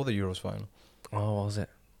was before the Euros final. Oh, what was it?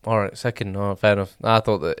 All right, second. No, fair enough. I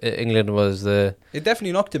thought that England was the It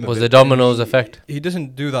definitely knocked him a bit. the dominoes effect. He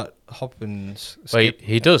doesn't do that hop and skip Well,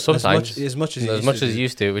 he does sometimes, as much as he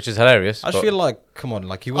used to, which is hilarious. I just but- feel like, come on,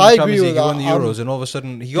 like he I won the agree Champions with League, he won the that. Euros, and all of a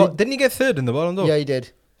sudden didn't he get third in the Ballon d'Or? Yeah, he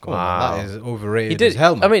did. Come Wow. on, man, that is overrated. he did. As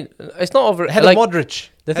hell, man. I mean, it's not over. Head like, of Modric,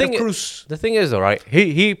 the head thing of Kroos. The thing is, all right,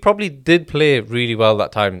 he probably did play really well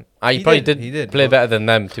that time He probably did play better than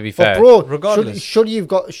them, to be fair. But bro, regardless. should you've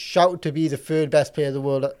got a shout to be the third best player in the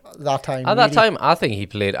world at that time? At that time, I think he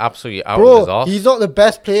played absolutely out of his Bro, arse. he's not the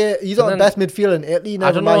best player. He's not the best midfielder in Italy.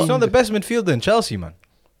 I don't know. He's not the best midfielder in Chelsea, man.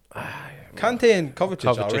 Kante and Kovacic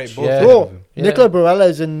are right, both. yeah. Bro, Nicola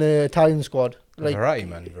Barella's in the Italian squad. Like Variety,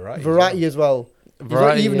 man. Variety as well. He's not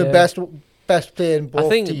Variety, even yeah. the best player in both I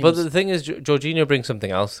think, teams. but the thing is, Jorginho brings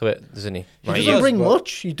something else to it, doesn't he? He doesn't bring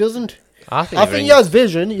much. He doesn't. I I think he has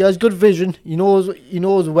vision. He has good vision. He knows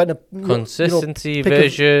when to consistency, pick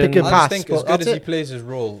vision. pick a I pass, just think but as good that's as he it. plays his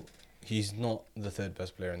role, he's not the third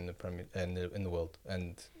best player in the in the world,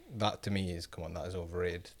 and that to me is that is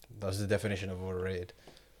overrated. That's the definition of overrated.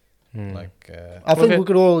 Like, I think Okay. we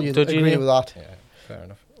could all agree Jorginho. with that. yeah, fair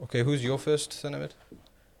enough. Okay, who's your first centre mid?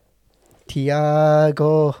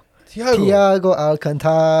 Thiago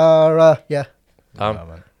Alcantara. Yeah. Nah,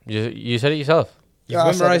 man. You said it yourself. You've Yeah,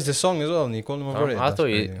 I said memorised the song as well, and you call him overrated. I thought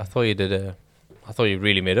you. I thought you did. I thought you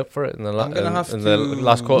really made up for it in the, I'm gonna have in the to-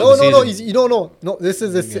 last quarter No, of the no, no. season. No. This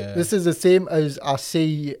is Yeah. this is the same as I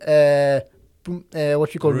see.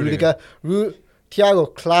 What you call Rudiger. Rudiger.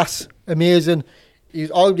 Thiago, class, amazing. He's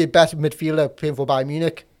arguably the best midfielder playing for Bayern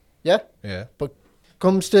Munich. Yeah. Yeah.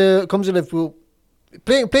 Comes to Liverpool,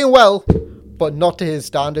 playing well, but not to his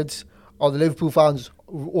standards. Or the Liverpool fans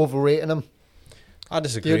overrating him. I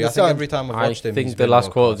disagree. You I think understand? every time I've I watched him, think he's the been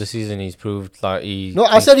last quarter of the world-class. season he's proved like he. No,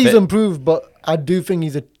 I said he's fit. improved, but I do think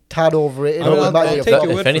he's a tad overrated. I mean, I'll Automatically. take your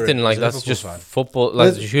If word for anything, it like as a that's Liverpool just fan. football.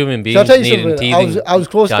 Like Shall human I beings tell you needing something? teething. I was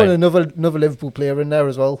close to time. putting another Liverpool player in there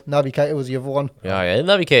as well. Naby Keita was the other one. Yeah,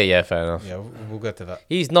 Naby Keita, yeah, fair enough. Yeah, we'll get to that.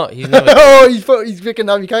 He's not. He's never. Oh, he's picking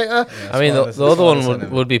Naby Keita. I mean, the other one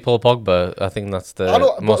would be Paul Pogba. I think that's I the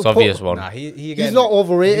don't- most but obvious Paul- one. Nah, he He's again, not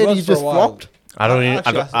overrated. was He's for a just while. flopped. I don't.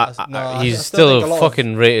 Actually, He's I still think a still lot of-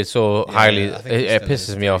 fucking rated so Yeah, highly. I think he It still is, pisses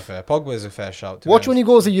to me be off. fair. Pogba is a fair shout. Watch when he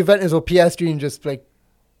goes to Juventus or PSG and just like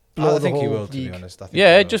blow I the think he whole will, to be league. honest. I think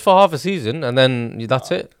Yeah, he will. just for half a season, and then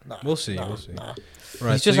that's it. We'll see. We'll see.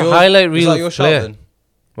 Right, He's just so a yours- highlight is reel that your shout player. then?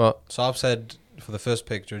 What? So I've said for the first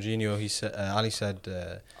pick, Jorginho. He said, Ali said,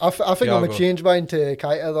 I think I'm gonna Thiago. change mine to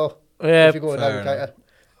Keita though. Yeah, If you go with fair Naby enough. Keita,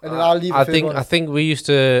 and then I'll leave. I the third think one. I think we used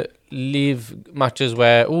to leave matches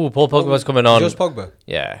where Paul Pogba's coming on. Just Pogba.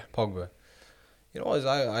 Yeah, Pogba. You know what?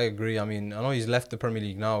 I agree. I mean, I know he's left the Premier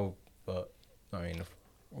League now, but I mean,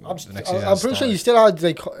 I'm the next season I'm has pretty sure started. you still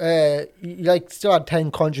had still had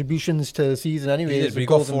 10 contributions to the season anyway. He did, but he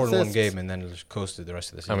got 4 in one game and then just coasted the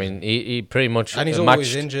rest of the season. I mean he pretty much and he's always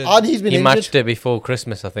matched. injured. And he's been He injured. matched it before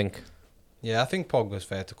Christmas, I think. Yeah, I think Pogba's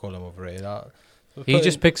fair to call him overrated. He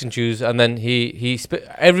just picks and chooses, and then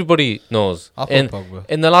everybody knows. I'll put Pogba.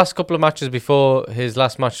 In the last couple of matches before his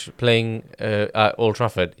last match playing at Old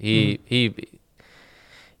Trafford, he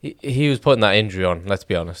was putting that injury on. Let's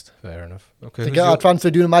be honest. Fair enough. Okay, To who's get our your- transfer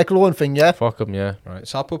doing a Michael Owen thing, yeah. Fuck him, yeah. right.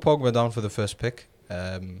 So I'll put Pogba down for the first pick.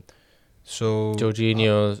 So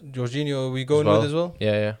Jorginho, are we going well. with as well?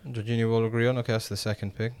 Yeah. Jorginho will agree on. Okay, that's the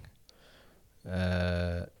second pick.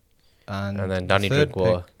 And then the Danny third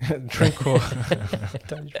Drinkwater. pick- Drinkwater.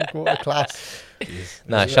 What a class.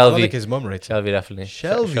 Nah, I Shelby. like his mum rating. Shelby definitely.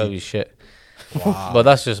 Shelby. Shelby's shit. Wow. But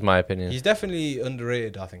that's just my opinion. He's definitely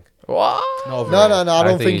underrated, I think. What? Not No, overrated. I I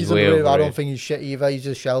don't think think he's he's way underrated. I don't overrated. think he's shit either. He's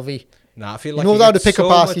just Shelby. Nah, I feel He like knows how to gets pick a so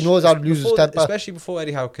pass, he much- knows how to lose his before- temper. Especially before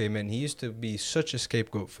Eddie Howe came in, he used to be such a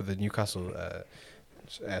scapegoat for the Newcastle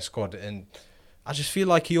squad, and I just feel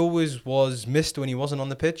like he always was missed when he wasn't on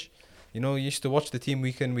the pitch. You know, you used to watch the team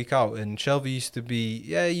week in, week out, and Shelby used to be,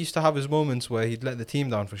 he used to have his moments where he'd let the team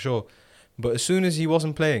down for sure. But as soon as he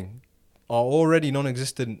wasn't playing, our already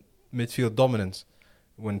non-existent midfield dominance,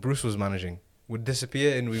 when Bruce was managing, would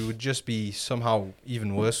disappear, and we would just be somehow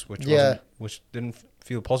even worse, which didn't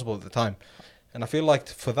feel possible at the time. And I feel like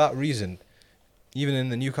for that reason, even in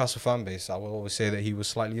the Newcastle fan base, I will always say that he was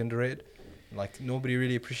slightly underrated. Like, nobody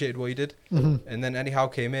really appreciated what he did. Mm-hmm. And then Eddie Howe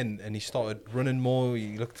came in and he started running more.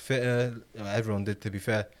 He looked fitter. Everyone did, to be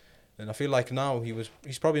fair. And I feel like now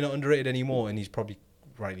he's probably not underrated anymore, and he's probably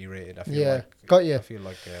rightly rated. I feel got you. I feel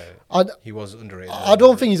like he was underrated. I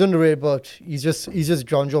don't think he's underrated, but he's just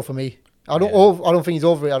John Joe for me. I don't think he's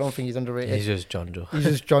overrated. I don't think he's underrated. He's just John Joe. He's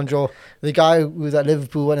just John Joe. The guy who was at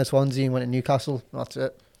Liverpool, went to Swansea, and went to Newcastle. That's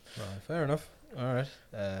it. Right, fair enough. All right.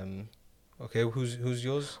 Okay, who's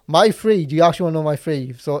yours? My three. Do you actually want to know my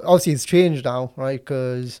three? So obviously it's changed now, right?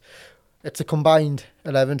 Because it's a combined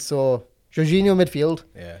 11. So Jorginho midfield.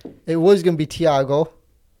 Yeah. It was going to be Thiago.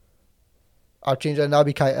 I'll change that.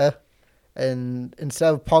 Naby Keita. And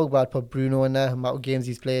instead of Pogba, I'd put Bruno in there. Amount of games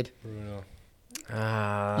he's played. Bruno.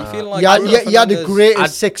 I feel like he Bruno had the Fernandes-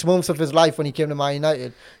 greatest 6 months of his life when he came to Man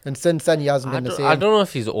United, and since then he hasn't been the same. I don't know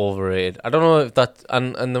if he's overrated. I don't know if that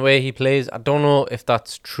and the way he plays. I don't know if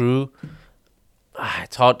that's true.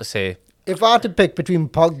 It's hard to say. If I had to pick between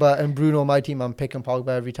Pogba and Bruno on my team, I'm picking Pogba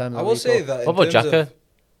every time. I will say that. What about Xhaka?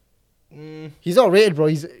 He's not rated, bro.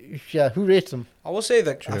 Who rates him? I will say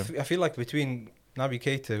that True. I feel like between Naby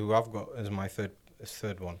Keita, who I've got as my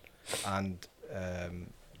third one, and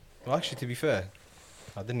well, actually, to be fair,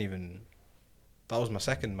 I didn't even. That was my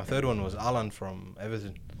second. My third one was Alan from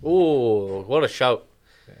Everton. Oh, what a shout!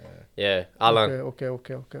 Yeah, Alan. Okay.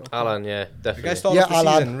 Alan, yeah, You definitely. guys started the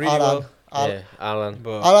season really well, Yeah, Alan.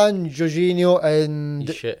 but Alan, Jorginho, and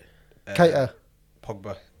He's shit. Keita.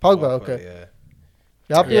 Pogba. Okay. Yeah.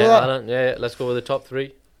 You happy with Yeah, that? Alan. Yeah, let's go with the top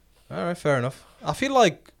three. All right, fair enough. I feel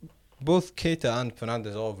like both Keita and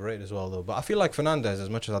Fernandes are overrated as well, though. But I feel like Fernandes, as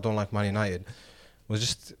much as I don't like Man United, was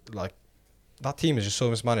just like that team is just so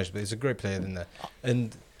mismanaged. But he's a great player in there,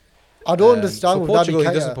 and I don't understand For with Portugal, Naby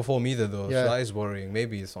he doesn't Keita. perform either, though. Yeah. So that is worrying.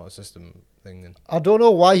 Maybe it's not a system thing. Then I don't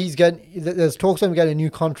know why he's getting. There's talks of him getting a new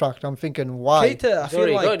contract. I'm thinking why. Keita, I He's feel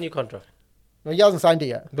already got a like, new contract. No, he hasn't signed it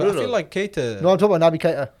yet. but I Bruno. feel like Keita. No, I'm talking about Naby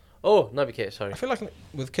Keita. Oh, Naby Keita, sorry. I feel like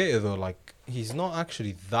with Keita though, like he's not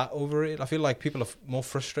actually that overrated. I feel like people are more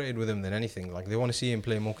frustrated with him than anything. Like they want to see him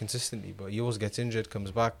play more consistently, but he always gets injured,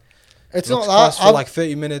 comes back. It's looks not class that. for like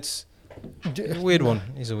 30 minutes. He's a weird one.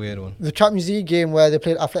 He's a weird one. The Champions League game where they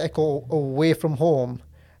played Atletico away from home,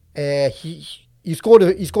 he scored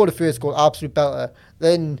a first goal, absolute belter.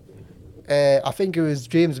 Then I think it was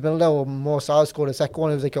James Milner or Mo Salah scored a second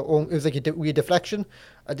one. It was like a weird deflection,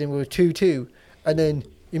 and then we were 2-2, and then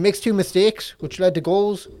he makes two mistakes which led to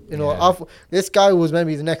goals. You know, Yeah. this guy was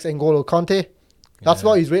maybe the next N'Golo Conte. That's Yeah.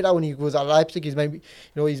 what he's rated at when he was at Leipzig. He's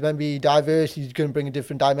maybe diverse. He's going to bring a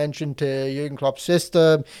different dimension to Jurgen Klopp's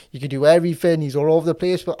system. He can do everything. He's all over the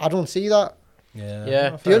place, but I don't see that. Yeah. Yeah. no, Do fair you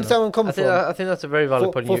enough. understand where I'm coming from? I think that's a very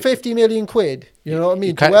valid point. For 50 million quid, you know what I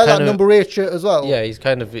mean? To ki- wear that kind of- number 8 shirt as well. Yeah, you've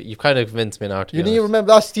kind of convinced me now. To You be need to honest.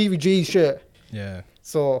 remember that's Stevie G's shirt. Yeah.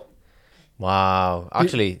 So, Wow.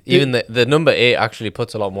 Actually, even the number 8 actually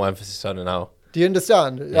puts a lot more emphasis on it now. do you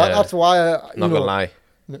understand? Yeah. That's why Not gonna lie.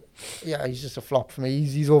 Yeah, he's just a flop for me.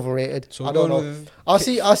 He's overrated. So I we're don't going know. with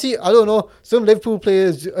I see. I don't know. Some Liverpool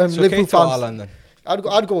players, so Liverpool Keita or fans. Alan then.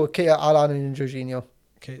 I'd go with Keita, Alan, and Jorginho.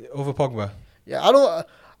 Okay, over Pogba. Yeah,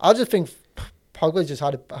 I just think Pogba just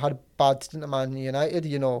had a bad stint at Man United,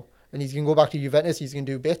 you know, and he's gonna go back to Juventus. He's gonna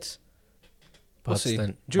do bits. We'll Bad see.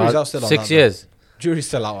 stint. Jury's Bad- out still on 6 that, though. years. Jury's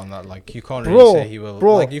still out on that. Like you can't Bro, really say he will.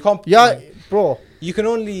 bro. Like you can't. Yeah, bro. You can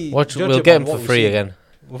only. Watch, judge we'll him get on him what for we've free seen. again.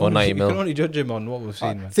 Or 90 You mil. can only judge him on what we've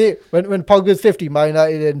seen, man. See, when Pogba's 50, Man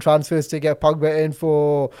United and transfers to get Pogba in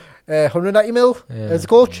for 190 mil as a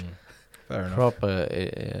coach. Fair enough. Proper.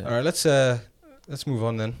 Yeah. All right, let's move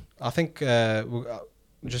on then. I think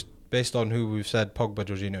just based on who we've said, Pogba,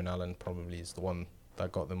 Jorginho, and Allen probably is the one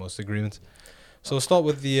that got the most agreement. So we'll start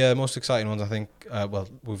with the most exciting ones. I think. Well,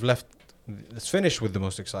 let's finish with the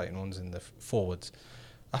most exciting ones in the forwards.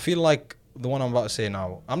 I feel like the one I'm about to say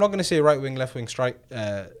now. I'm not going to say right wing, left wing, strike.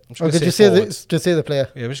 I'm just going to Okay, say just say the player.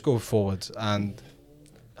 Yeah, we just go with forwards, and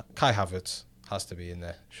Kai Havertz has to be in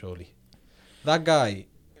there, surely. That guy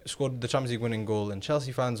scored the Champions League winning goal, and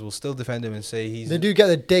Chelsea fans will still defend him and say he's... They do get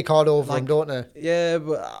the dick hard over him, Like- don't they? Yeah,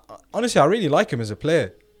 but honestly, I really like him as a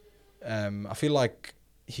player. I feel like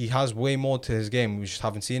he has way more to his game. We just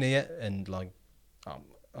haven't seen it yet, and like,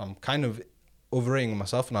 I'm kind of overrating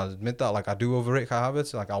myself, and I admit that. Like, I do overrate Kai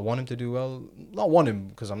Havertz. Like, I want him to do well. Not want him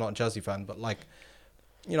because I'm not a Chelsea fan, but like,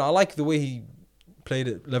 you know, I like the way he played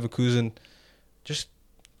at Leverkusen. Just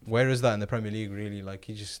where is that in the Premier League? Really, like,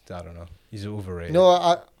 he just, I don't know. He's overrated. No,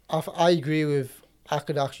 I agree with. I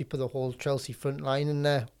could actually put the whole Chelsea front line in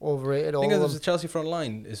there. Overrated. I All think of the them. Chelsea front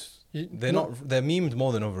line is they're no. not they're memed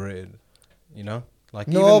more than overrated. You know, like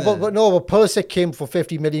No, even but Pulisic came for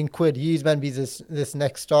 50 million quid. He's meant to be this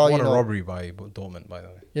next star. what You a know. robbery by Dortmund, by the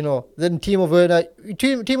way. You know, then Timo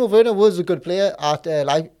Werner was a good player at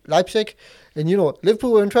Leipzig, and you know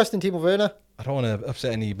Liverpool were interested in Timo Werner. I don't want to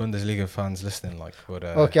upset any Bundesliga fans listening, like, but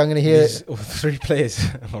Okay, I'm gonna hear these 3 players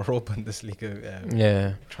are all Bundesliga.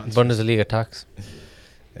 Yeah. transfers. Bundesliga tax.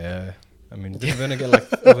 Yeah, I mean, they're gonna get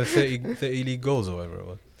like over 30 league goals or whatever it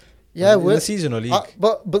was. Yeah, in the season or league.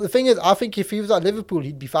 but the thing is, I think if he was at Liverpool,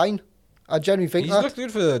 he'd be fine. I genuinely think He's that. looked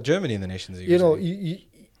good for Germany in the Nations League. You know, recently.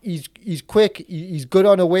 he's quick. He's good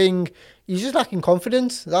on a wing. He's just lacking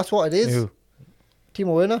confidence. That's what it is. Who?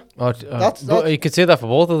 Timo Werner. But you could say that for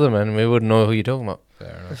both of them, and we wouldn't know who you're talking about.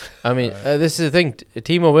 Fair enough. I mean, this is the thing.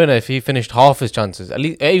 Timo Werner, if he finished half his chances, at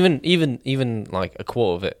least even like a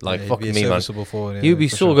quarter of it, like Yeah, he'd fucking be a me, man, serviceable forward, he would be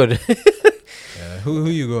for so sure. good. Who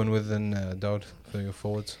you going with then, Dowd, for your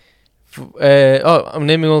forwards? I'm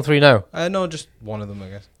naming all three now. No, just one of them, I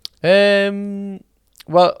guess.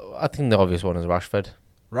 Well, I think the obvious one is Rashford.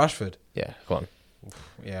 Rashford? Yeah, go on.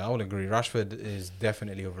 Yeah, I would agree. Rashford is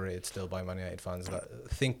definitely overrated still by Man United fans that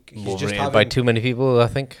think he's just Overrated by too many people, I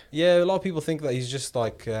think. Yeah, a lot of people think that he's just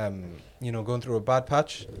like, going through a bad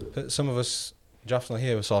patch. But some of us, Jaff's not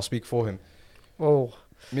here, so I'll speak for him. Oh.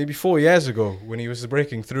 Maybe 4 years ago when he was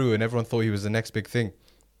breaking through and everyone thought he was the next big thing,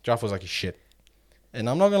 Jaff was like, he's shit. And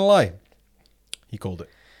I'm not going to lie, he called it.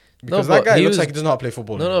 Because that guy looks like he does not play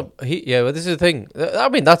football anymore. But this is the thing. I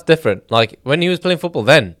mean, that's different. Like, when he was playing football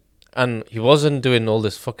then, and he wasn't doing all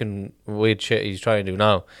this fucking weird shit he's trying to do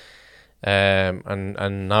now,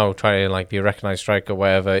 and now trying to like be a recognised striker or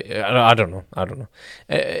whatever. I don't know.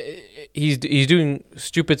 He's doing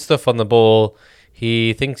stupid stuff on the ball.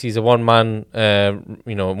 He thinks he's a one-man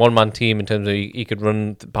team in terms of he could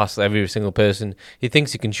run past every single person. He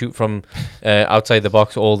thinks he can shoot from outside the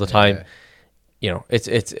box all the time. Yeah.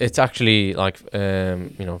 It's actually like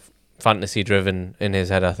fantasy driven in his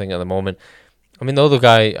head, I think, at the moment. I mean, the other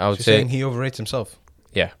guy, I would say saying he overrates himself.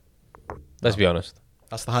 Yeah, let's be honest.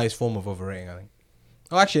 That's the highest form of overrating, I think.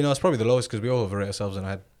 Oh, actually, no, it's probably the lowest because we all overrate ourselves in our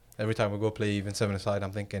head. Every time we go play even 7-a-side,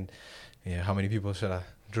 I'm thinking, how many people should I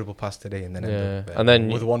dribble past today and then end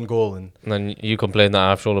up with one goal and then you complain that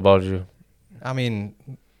I've all about you. I mean,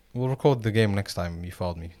 we'll record the game next time you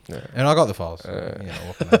fouled me, and I got the fouls.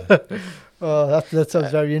 What can I do? Oh, that sounds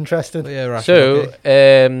very interesting. But yeah, Rashford, so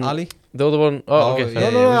okay. Ali, the other one. Okay.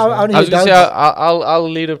 No. I was going to say I'll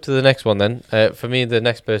lead up to the next one then. For me, the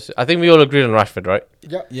next person. I think we all agreed on Rashford, right?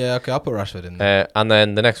 Yeah. Yeah. Okay, I'll put Rashford in there. And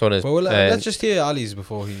then the next one is. Well, let's just hear Ali's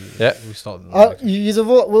before we start.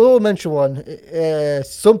 We'll all mention one.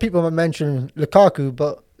 Some people might mention Lukaku,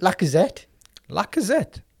 but Lacazette.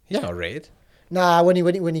 He's not rated. Nah, when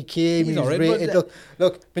he came, he was rated.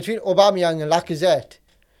 Look, between Aubameyang and Lacazette,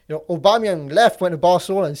 Aubameyang left, went to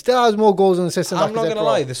Barcelona, and still has more goals and assists than Lacazette. I'm not gonna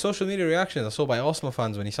lie, the social media reactions I saw by Arsenal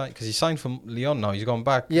fans when he signed, because he signed for Lyon now, he's gone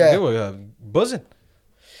back. Yeah, they were buzzing.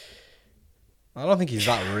 I don't think he's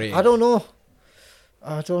that rated. I don't know.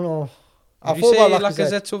 Would you say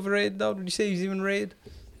Lacazette's overrated? Though? Would you say he's even rated?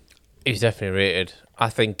 He's definitely rated. I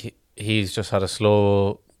think he's just had a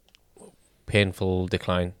slow, painful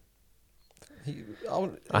decline.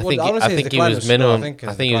 I think he was minimum. I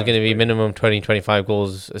think he was going to be minimum 20-25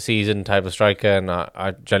 goals a season type of striker, and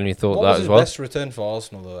I genuinely thought that as well. What was his best return for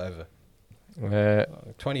Arsenal though ever?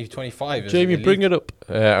 20-25. Jamie, bring it up.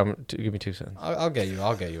 Give me 2 seconds. I'll get you.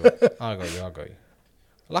 I'll got you.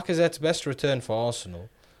 Lacazette's best return for Arsenal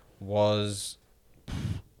was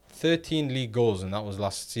 13 league goals, and that was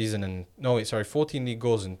last season. 14 league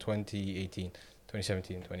goals in 2017,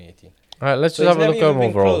 2018. All right, let's just have a look at him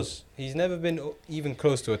overall. He's never been even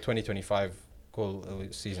close to a 20-25 goal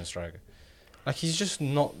season striker. Like, he's just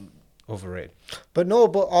not overrated. But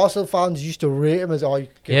Arsenal fans used to rate him as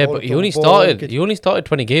but he only started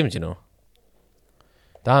 20 games,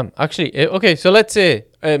 Damn. Actually, okay, so let's say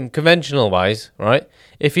conventional wise, right?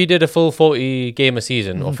 If he did a full 40 game a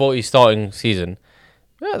season or 40 starting season,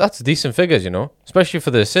 yeah, that's decent figures, especially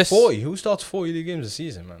for the assists. 40? Who starts 40 games a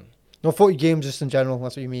season, man? No, 40 games just in general.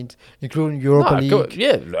 That's what you mean, including Europa League.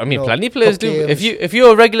 I mean, plenty of players do. Games. If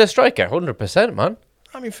you're a regular striker, 100%, man.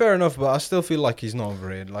 I mean, fair enough, but I still feel like he's not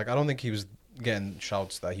overrated. Like, I don't think he was getting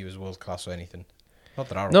shouts that he was world class or anything. Not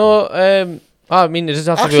that I recall. No, I mean, it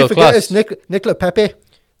doesn't have to be world class. Nicola Pepe.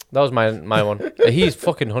 That was my one. He's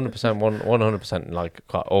fucking 100%, 100%. Like,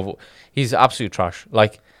 over. He's absolute trash.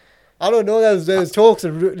 Like. I don't know, there's talks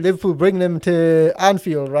of Liverpool bringing him to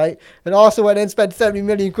Anfield, right? And also went and spent 70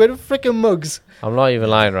 million quid on freaking mugs. I'm not even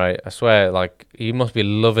lying, right? I swear, like, he must be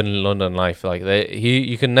loving London life. Like,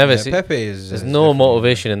 you can never see. Pepe is. There's no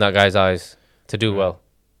motivation in that guy's eyes to do well.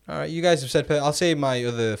 All right, you guys have said Pepe. I'll say my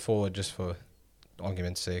other forward just for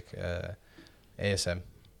argument's sake. ASM.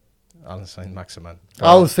 Alan Saint-Maximin.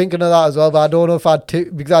 I was thinking of that as well, but I don't know if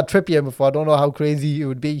because I had Trippier before, I don't know how crazy it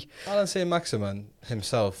would be. Alan Saint-Maximin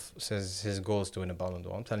himself says his goal is to win a Ballon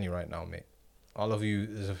d'Or. I'm telling you right now, mate. I love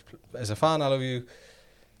you as a fan. I love you.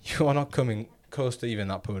 You are not coming close to even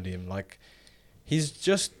that podium. Like, he's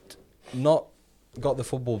just not got the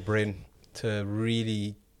football brain to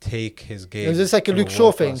really take his game. Is this like a Luke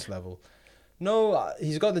Shaw thing? Level. No,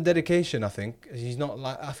 he's got the dedication, I think. He's not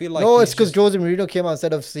like... I feel like... No, it's because Jose Mourinho came out and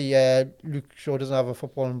said, obviously, Luke Shaw doesn't have a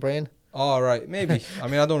footballing brain. Oh, right. Maybe. I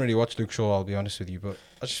mean, I don't really watch Luke Shaw, I'll be honest with you. But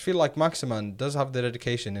I just feel like Maximin does have the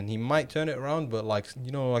dedication and he might turn it around. But, like,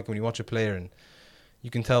 like when you watch a player and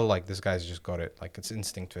you can tell, like, this guy's just got it. Like, it's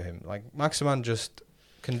instinct for him. Like, Maximin just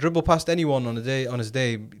can dribble past anyone on his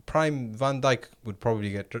day. Prime Van Dijk would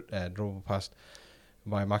probably get dribbled past.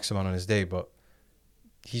 by Maximan on his day, but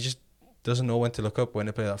he just doesn't know when to look up, when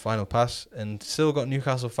to play that final pass, and still got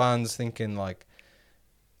Newcastle fans thinking like,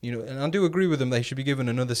 you know, and I do agree with them that he should be given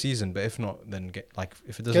another season, but if not, then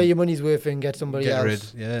if it doesn't, get your money's worth and get somebody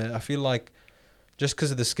else. Yeah, I feel like just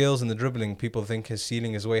because of the skills and the dribbling, people think his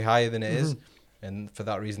ceiling is way higher than it is, and for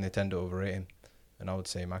that reason they tend to overrate him. And I would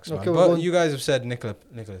say Maximan. Okay, but you guys have said Nicolas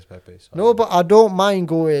Pepe. So no, but I don't mind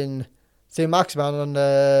going, say,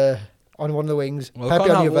 Maximan on one of the wings, well,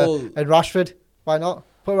 Pepe on the other, and Rashford. Why not?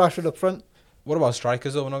 Put Rashford up front. What about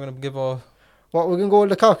strikers, though? We're not going to give our... What, we're going to go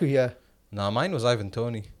with Lukaku here? Nah, mine was Ivan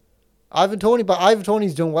Toney. Ivan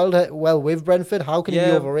Toney's done well with Brentford. How can he be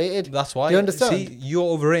overrated? That's why. Do you understand? See, you're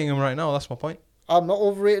overrating him right now. That's my point. I'm not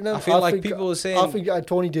overrating him. I feel like people are saying... I think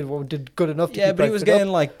Toney did good enough to keep Yeah, but he was Brentford getting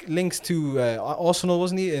up. like links to Arsenal,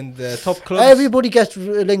 wasn't he? And the top clubs. Everybody gets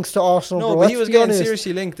links to Arsenal, No, bro. but he was getting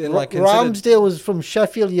seriously linked. And like Ramsdale was from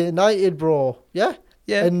Sheffield United, bro. Yeah?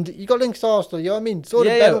 Yeah. And he got links to Arsenal, you know what I mean? So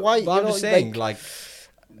did Ben White. But I'm just saying, like,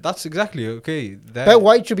 that's exactly okay. Ben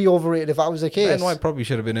White should be overrated if that was the case. Ben White probably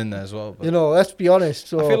should have been in there as well. But you know, let's be honest.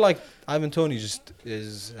 So I feel like Ivan Toney just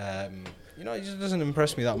is... you know, he just doesn't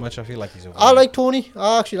impress me that much. I feel like he's overrated. I like Toney.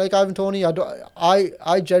 I actually like Ivan Toney.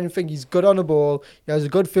 I genuinely think he's good on the ball. He has a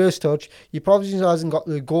good first touch. He probably hasn't got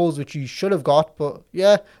the goals which he should have got, but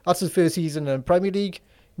yeah, that's his first season in the Premier League.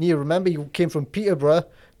 And you remember he came from Peterborough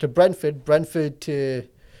to Brentford to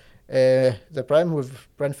the Prem with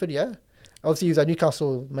Brentford. Yeah, obviously he was at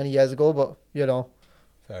Newcastle many years ago, but you know,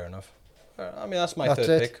 fair enough. I mean, that's my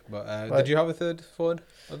third pick. But right. Did you have a third forward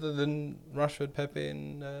other than Rashford, Pepe,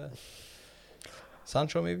 and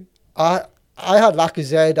Sancho, maybe? I had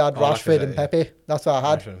Lacazette, I had Rashford and Pepe. That's what I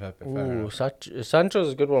had. Ooh,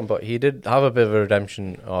 Sancho's a good one, but he did have a bit of a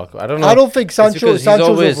redemption arc. I don't know. I don't think Sancho's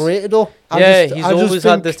overrated though. He's always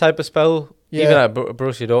had this type of spell, even at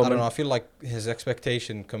Borussia Dortmund. I don't know. I feel like his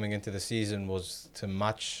expectation coming into the season was to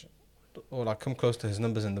match or like come close to his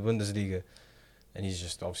numbers in the Bundesliga, and he's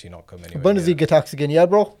just obviously not come anywhere. Bundesliga attacks again, yeah,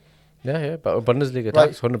 bro. Yeah, but Bundesliga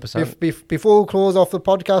attacks 100%. Before we close off the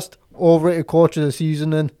podcast, overrated coach of the season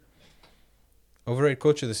then. Overrated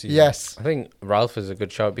coach of the season? Yes. I think Ralph is a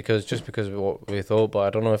good shout because of what we thought, but I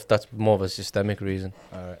don't know if that's more of a systemic reason.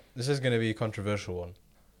 Alright. This is going to be a controversial one,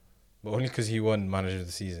 but only because he won manager of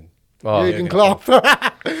the season. Oh, Jurgen Klopp.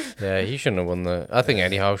 Yeah, he shouldn't have won the... I think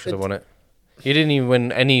Eddie Howe should have won it. He didn't even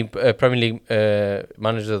win any Premier League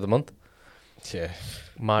manager of the month. Yeah.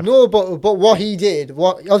 Mad. No, but what he did,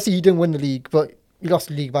 obviously he didn't win the league, but he lost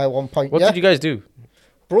the league by 1 point. What did you guys do?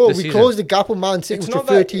 Bro, we closed the gap with Man City to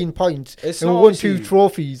 13 points and we won 2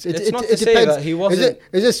 trophies. It's not to say that he wasn't...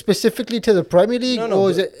 Is it specifically to the Premier League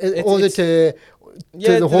or is it to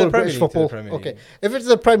the whole British football? Okay. If it's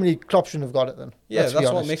the Premier League, Klopp shouldn't have got it then. Yeah,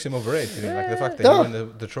 that's what makes him overrated. Like the fact that he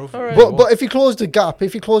won the trophy. Right. But if he closed the gap,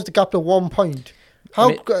 to 1 point...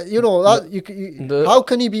 How can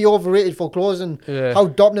he be overrated for closing how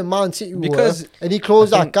dominant Man City were? And he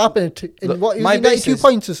closed that gap in what, 92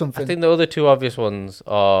 points or something? I think the other 2 obvious ones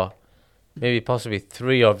are, maybe possibly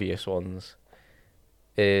 3 obvious ones,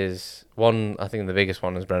 is one, I think the biggest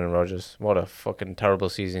one is Brendan Rodgers. What a fucking terrible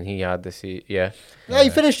season he had this year. Yeah, he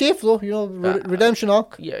finished 8th though, redemption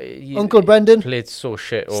arc. Yeah, Uncle Brendan played so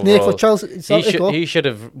shit overall. Snake for Chelsea. He should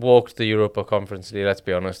have walked the Europa Conference League, let's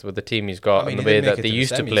be honest, with the team he's got and the way that they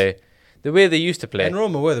used to play. The way they used to play. And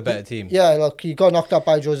Roma were the better team. Yeah, look, he got knocked out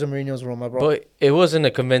by Jose Mourinho's Roma, bro. But it wasn't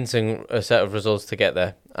a convincing set of results to get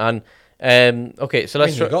there. And okay, so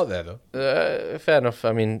let's. You got there though. Fair enough.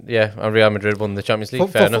 I mean, yeah, and Real Madrid won the Champions League.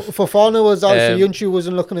 Fair enough. Fofana was out, so Yunchu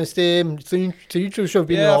wasn't looking the same. So Yunchu should have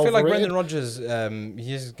been. Yeah, I feel like Brendan Rodgers.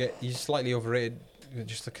 He's slightly overrated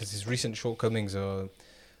just because his recent shortcomings are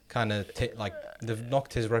kind of they've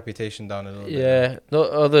knocked his reputation down a little bit. Yeah, the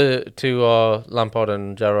other 2 are Lampard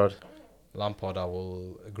and Gerrard. Lampard, I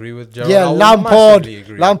will agree with. Gerrard, yeah, Lampard,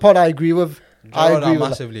 I agree with. Gerrard, I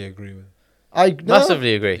massively agree with.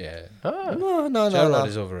 Massively agree. Yeah. No. Gerrard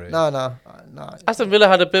is overrated. No. Aston Villa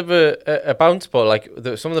had a bit of a bounce, but like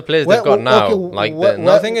some of the players they've got now,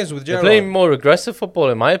 the thing is with Gerrard, they're playing more aggressive football,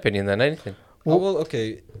 in my opinion, than anything.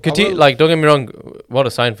 Like, don't get me wrong, what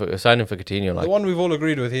a signing for Coutinho. Like. The one we've all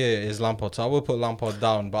agreed with here is Lampard, so I will put Lampard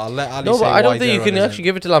down, but I'll let Ali say. No, but I don't think Gerrard you can actually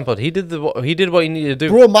give it to Lampard. He did what he needed to do.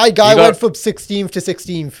 Bro, my guy went from 16th to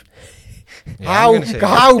 16th. Yeah,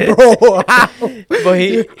 how, bro? How? But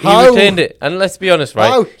he retained it, and let's be honest, right?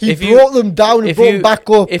 How? He brought them down and brought them back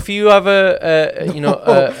up. If you have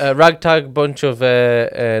a ragtag bunch of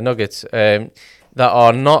nuggets, that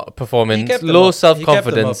are not performing, low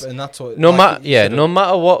self-confidence. And that's what, no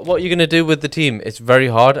matter what you're gonna do with the team, it's very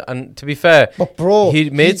hard. And to be fair, But bro, he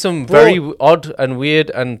made some very odd and weird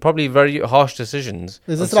and probably very harsh decisions.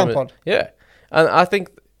 Is this Lampard? Yeah, and I think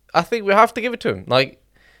we have to give it to him. Like,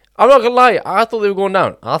 I'm not gonna lie, I thought they were going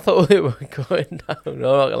down. I'm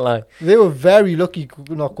not gonna lie. They were very lucky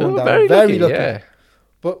not going down. Very lucky. Yeah.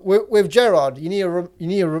 But with Gerrard, you need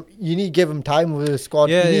to give him time with the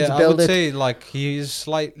squad. Yeah, you need to build I would say like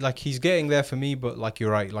he's getting there for me, but like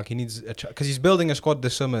you're right, like he needs because he's building a squad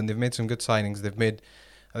this summer and they've made some good signings. They've made,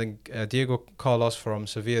 I think Diego Carlos from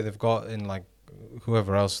Sevilla. They've got in like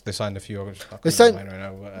whoever else they signed a few. They signed right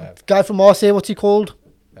now, guy from Marseille. What's he called?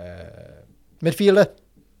 Midfielder.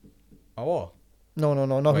 Oh, what? No,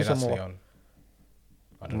 not Wait, who's that's more. Leon.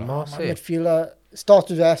 I don't know. Marseille. Midfielder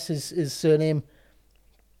starts with S. His surname.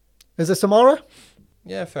 Is it Samara?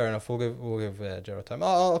 Yeah, fair enough. We'll give Gerrard time.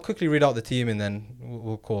 I'll quickly read out the team and then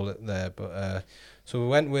we'll call it there. But so we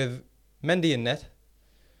went with Mendy in net,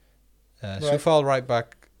 Soufal right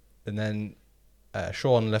back, and then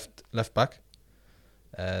Sean left back.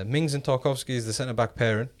 Mings and Tarkowski is the centre back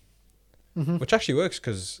pairing, which actually works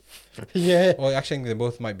because well, actually they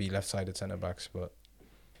both might be left-sided centre backs, but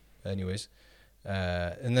anyways,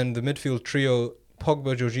 and then the midfield trio: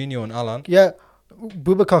 Pogba, Jorginho, and Alan. Yeah.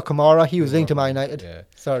 Boubacar Kamara, he was linked to Man United. Yeah.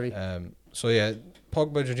 Sorry. So yeah,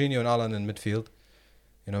 Pogba, Jorginho, and Alan in midfield.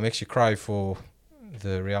 You know, makes you cry for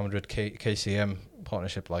the Real Madrid KCM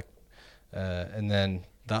partnership, like. And then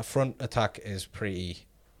that front attack is pretty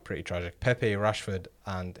tragic. Pepe, Rashford,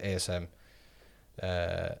 and ASM.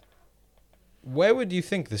 Where would you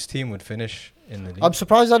think this team would finish in the league? I'm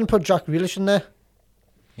surprised I didn't put Jack Grealish in there.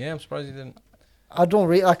 Yeah, I'm surprised you didn't. I don't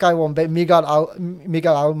rate that guy one bit. Miguel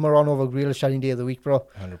Almiron over Grealish any day of the week, bro.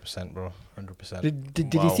 100%, bro. 100%.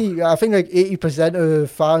 Did you see? I think like 80%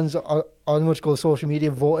 of fans on much go social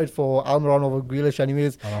media voted for Almiron over Grealish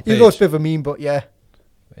anyways. Even though it's a bit of a meme, but yeah.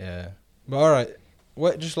 Yeah. But all right.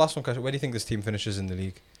 Just last one question. Where do you think this team finishes in the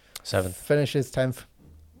league? 7th. Finishes 10th.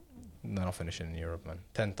 They're not finishing in Europe, man.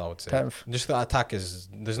 10th, I would say. 10th. Just the attack is...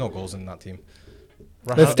 There's no goals in that team.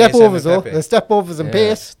 The step overs though. The step overs and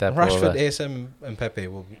pace. Rashford, ASM, and Pepe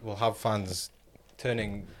will have fans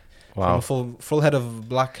turning from a full head of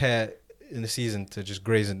black hair in the season to just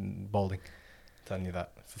grey and balding. I'm telling you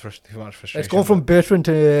that. Too much frustration. It's gone from Bertrand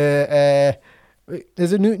to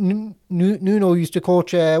there's a Nuno used to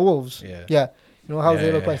coach Wolves. Yeah. You know how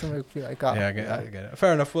they look like something like that. Yeah, I get it.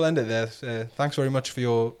 Fair enough. We'll end it there. Thanks very much for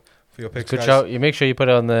your picks, Good guys. shout. You make sure you put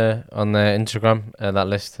it on the Instagram that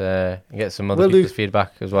list and get some other people's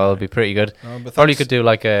feedback as well. It'll be pretty good. Probably could do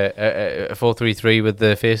like a 4-3-3 with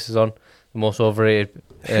the faces on. The most overrated.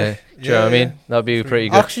 Do you know what I mean? That'd be pretty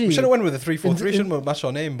good. Actually, we should have went with a 3-4-3. Shouldn't have matched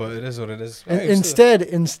our name, but it is what it is.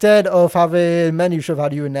 Instead of having Mendy, you should have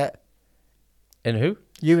had you in net. In who?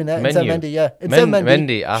 You in net. Menu. Instead of Mendy, yeah. Instead of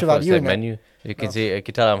Mendy. I should thought have it you said in menu. You can see. I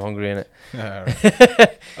can tell I'm hungry in it.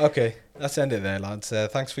 Right. Okay, let's end it there, lads.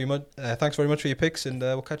 Thanks very much for your picks, and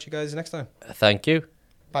we'll catch you guys next time. Thank you.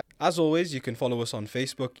 Bye. As always, you can follow us on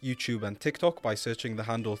Facebook, YouTube, and TikTok by searching the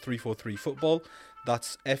handle 343football.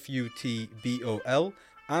 That's FUTBOL.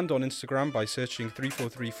 And on Instagram by searching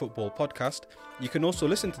 343football podcast. You can also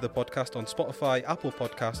listen to the podcast on Spotify, Apple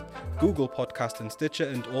Podcast, Google Podcast, and Stitcher,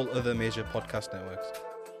 and all other major podcast networks.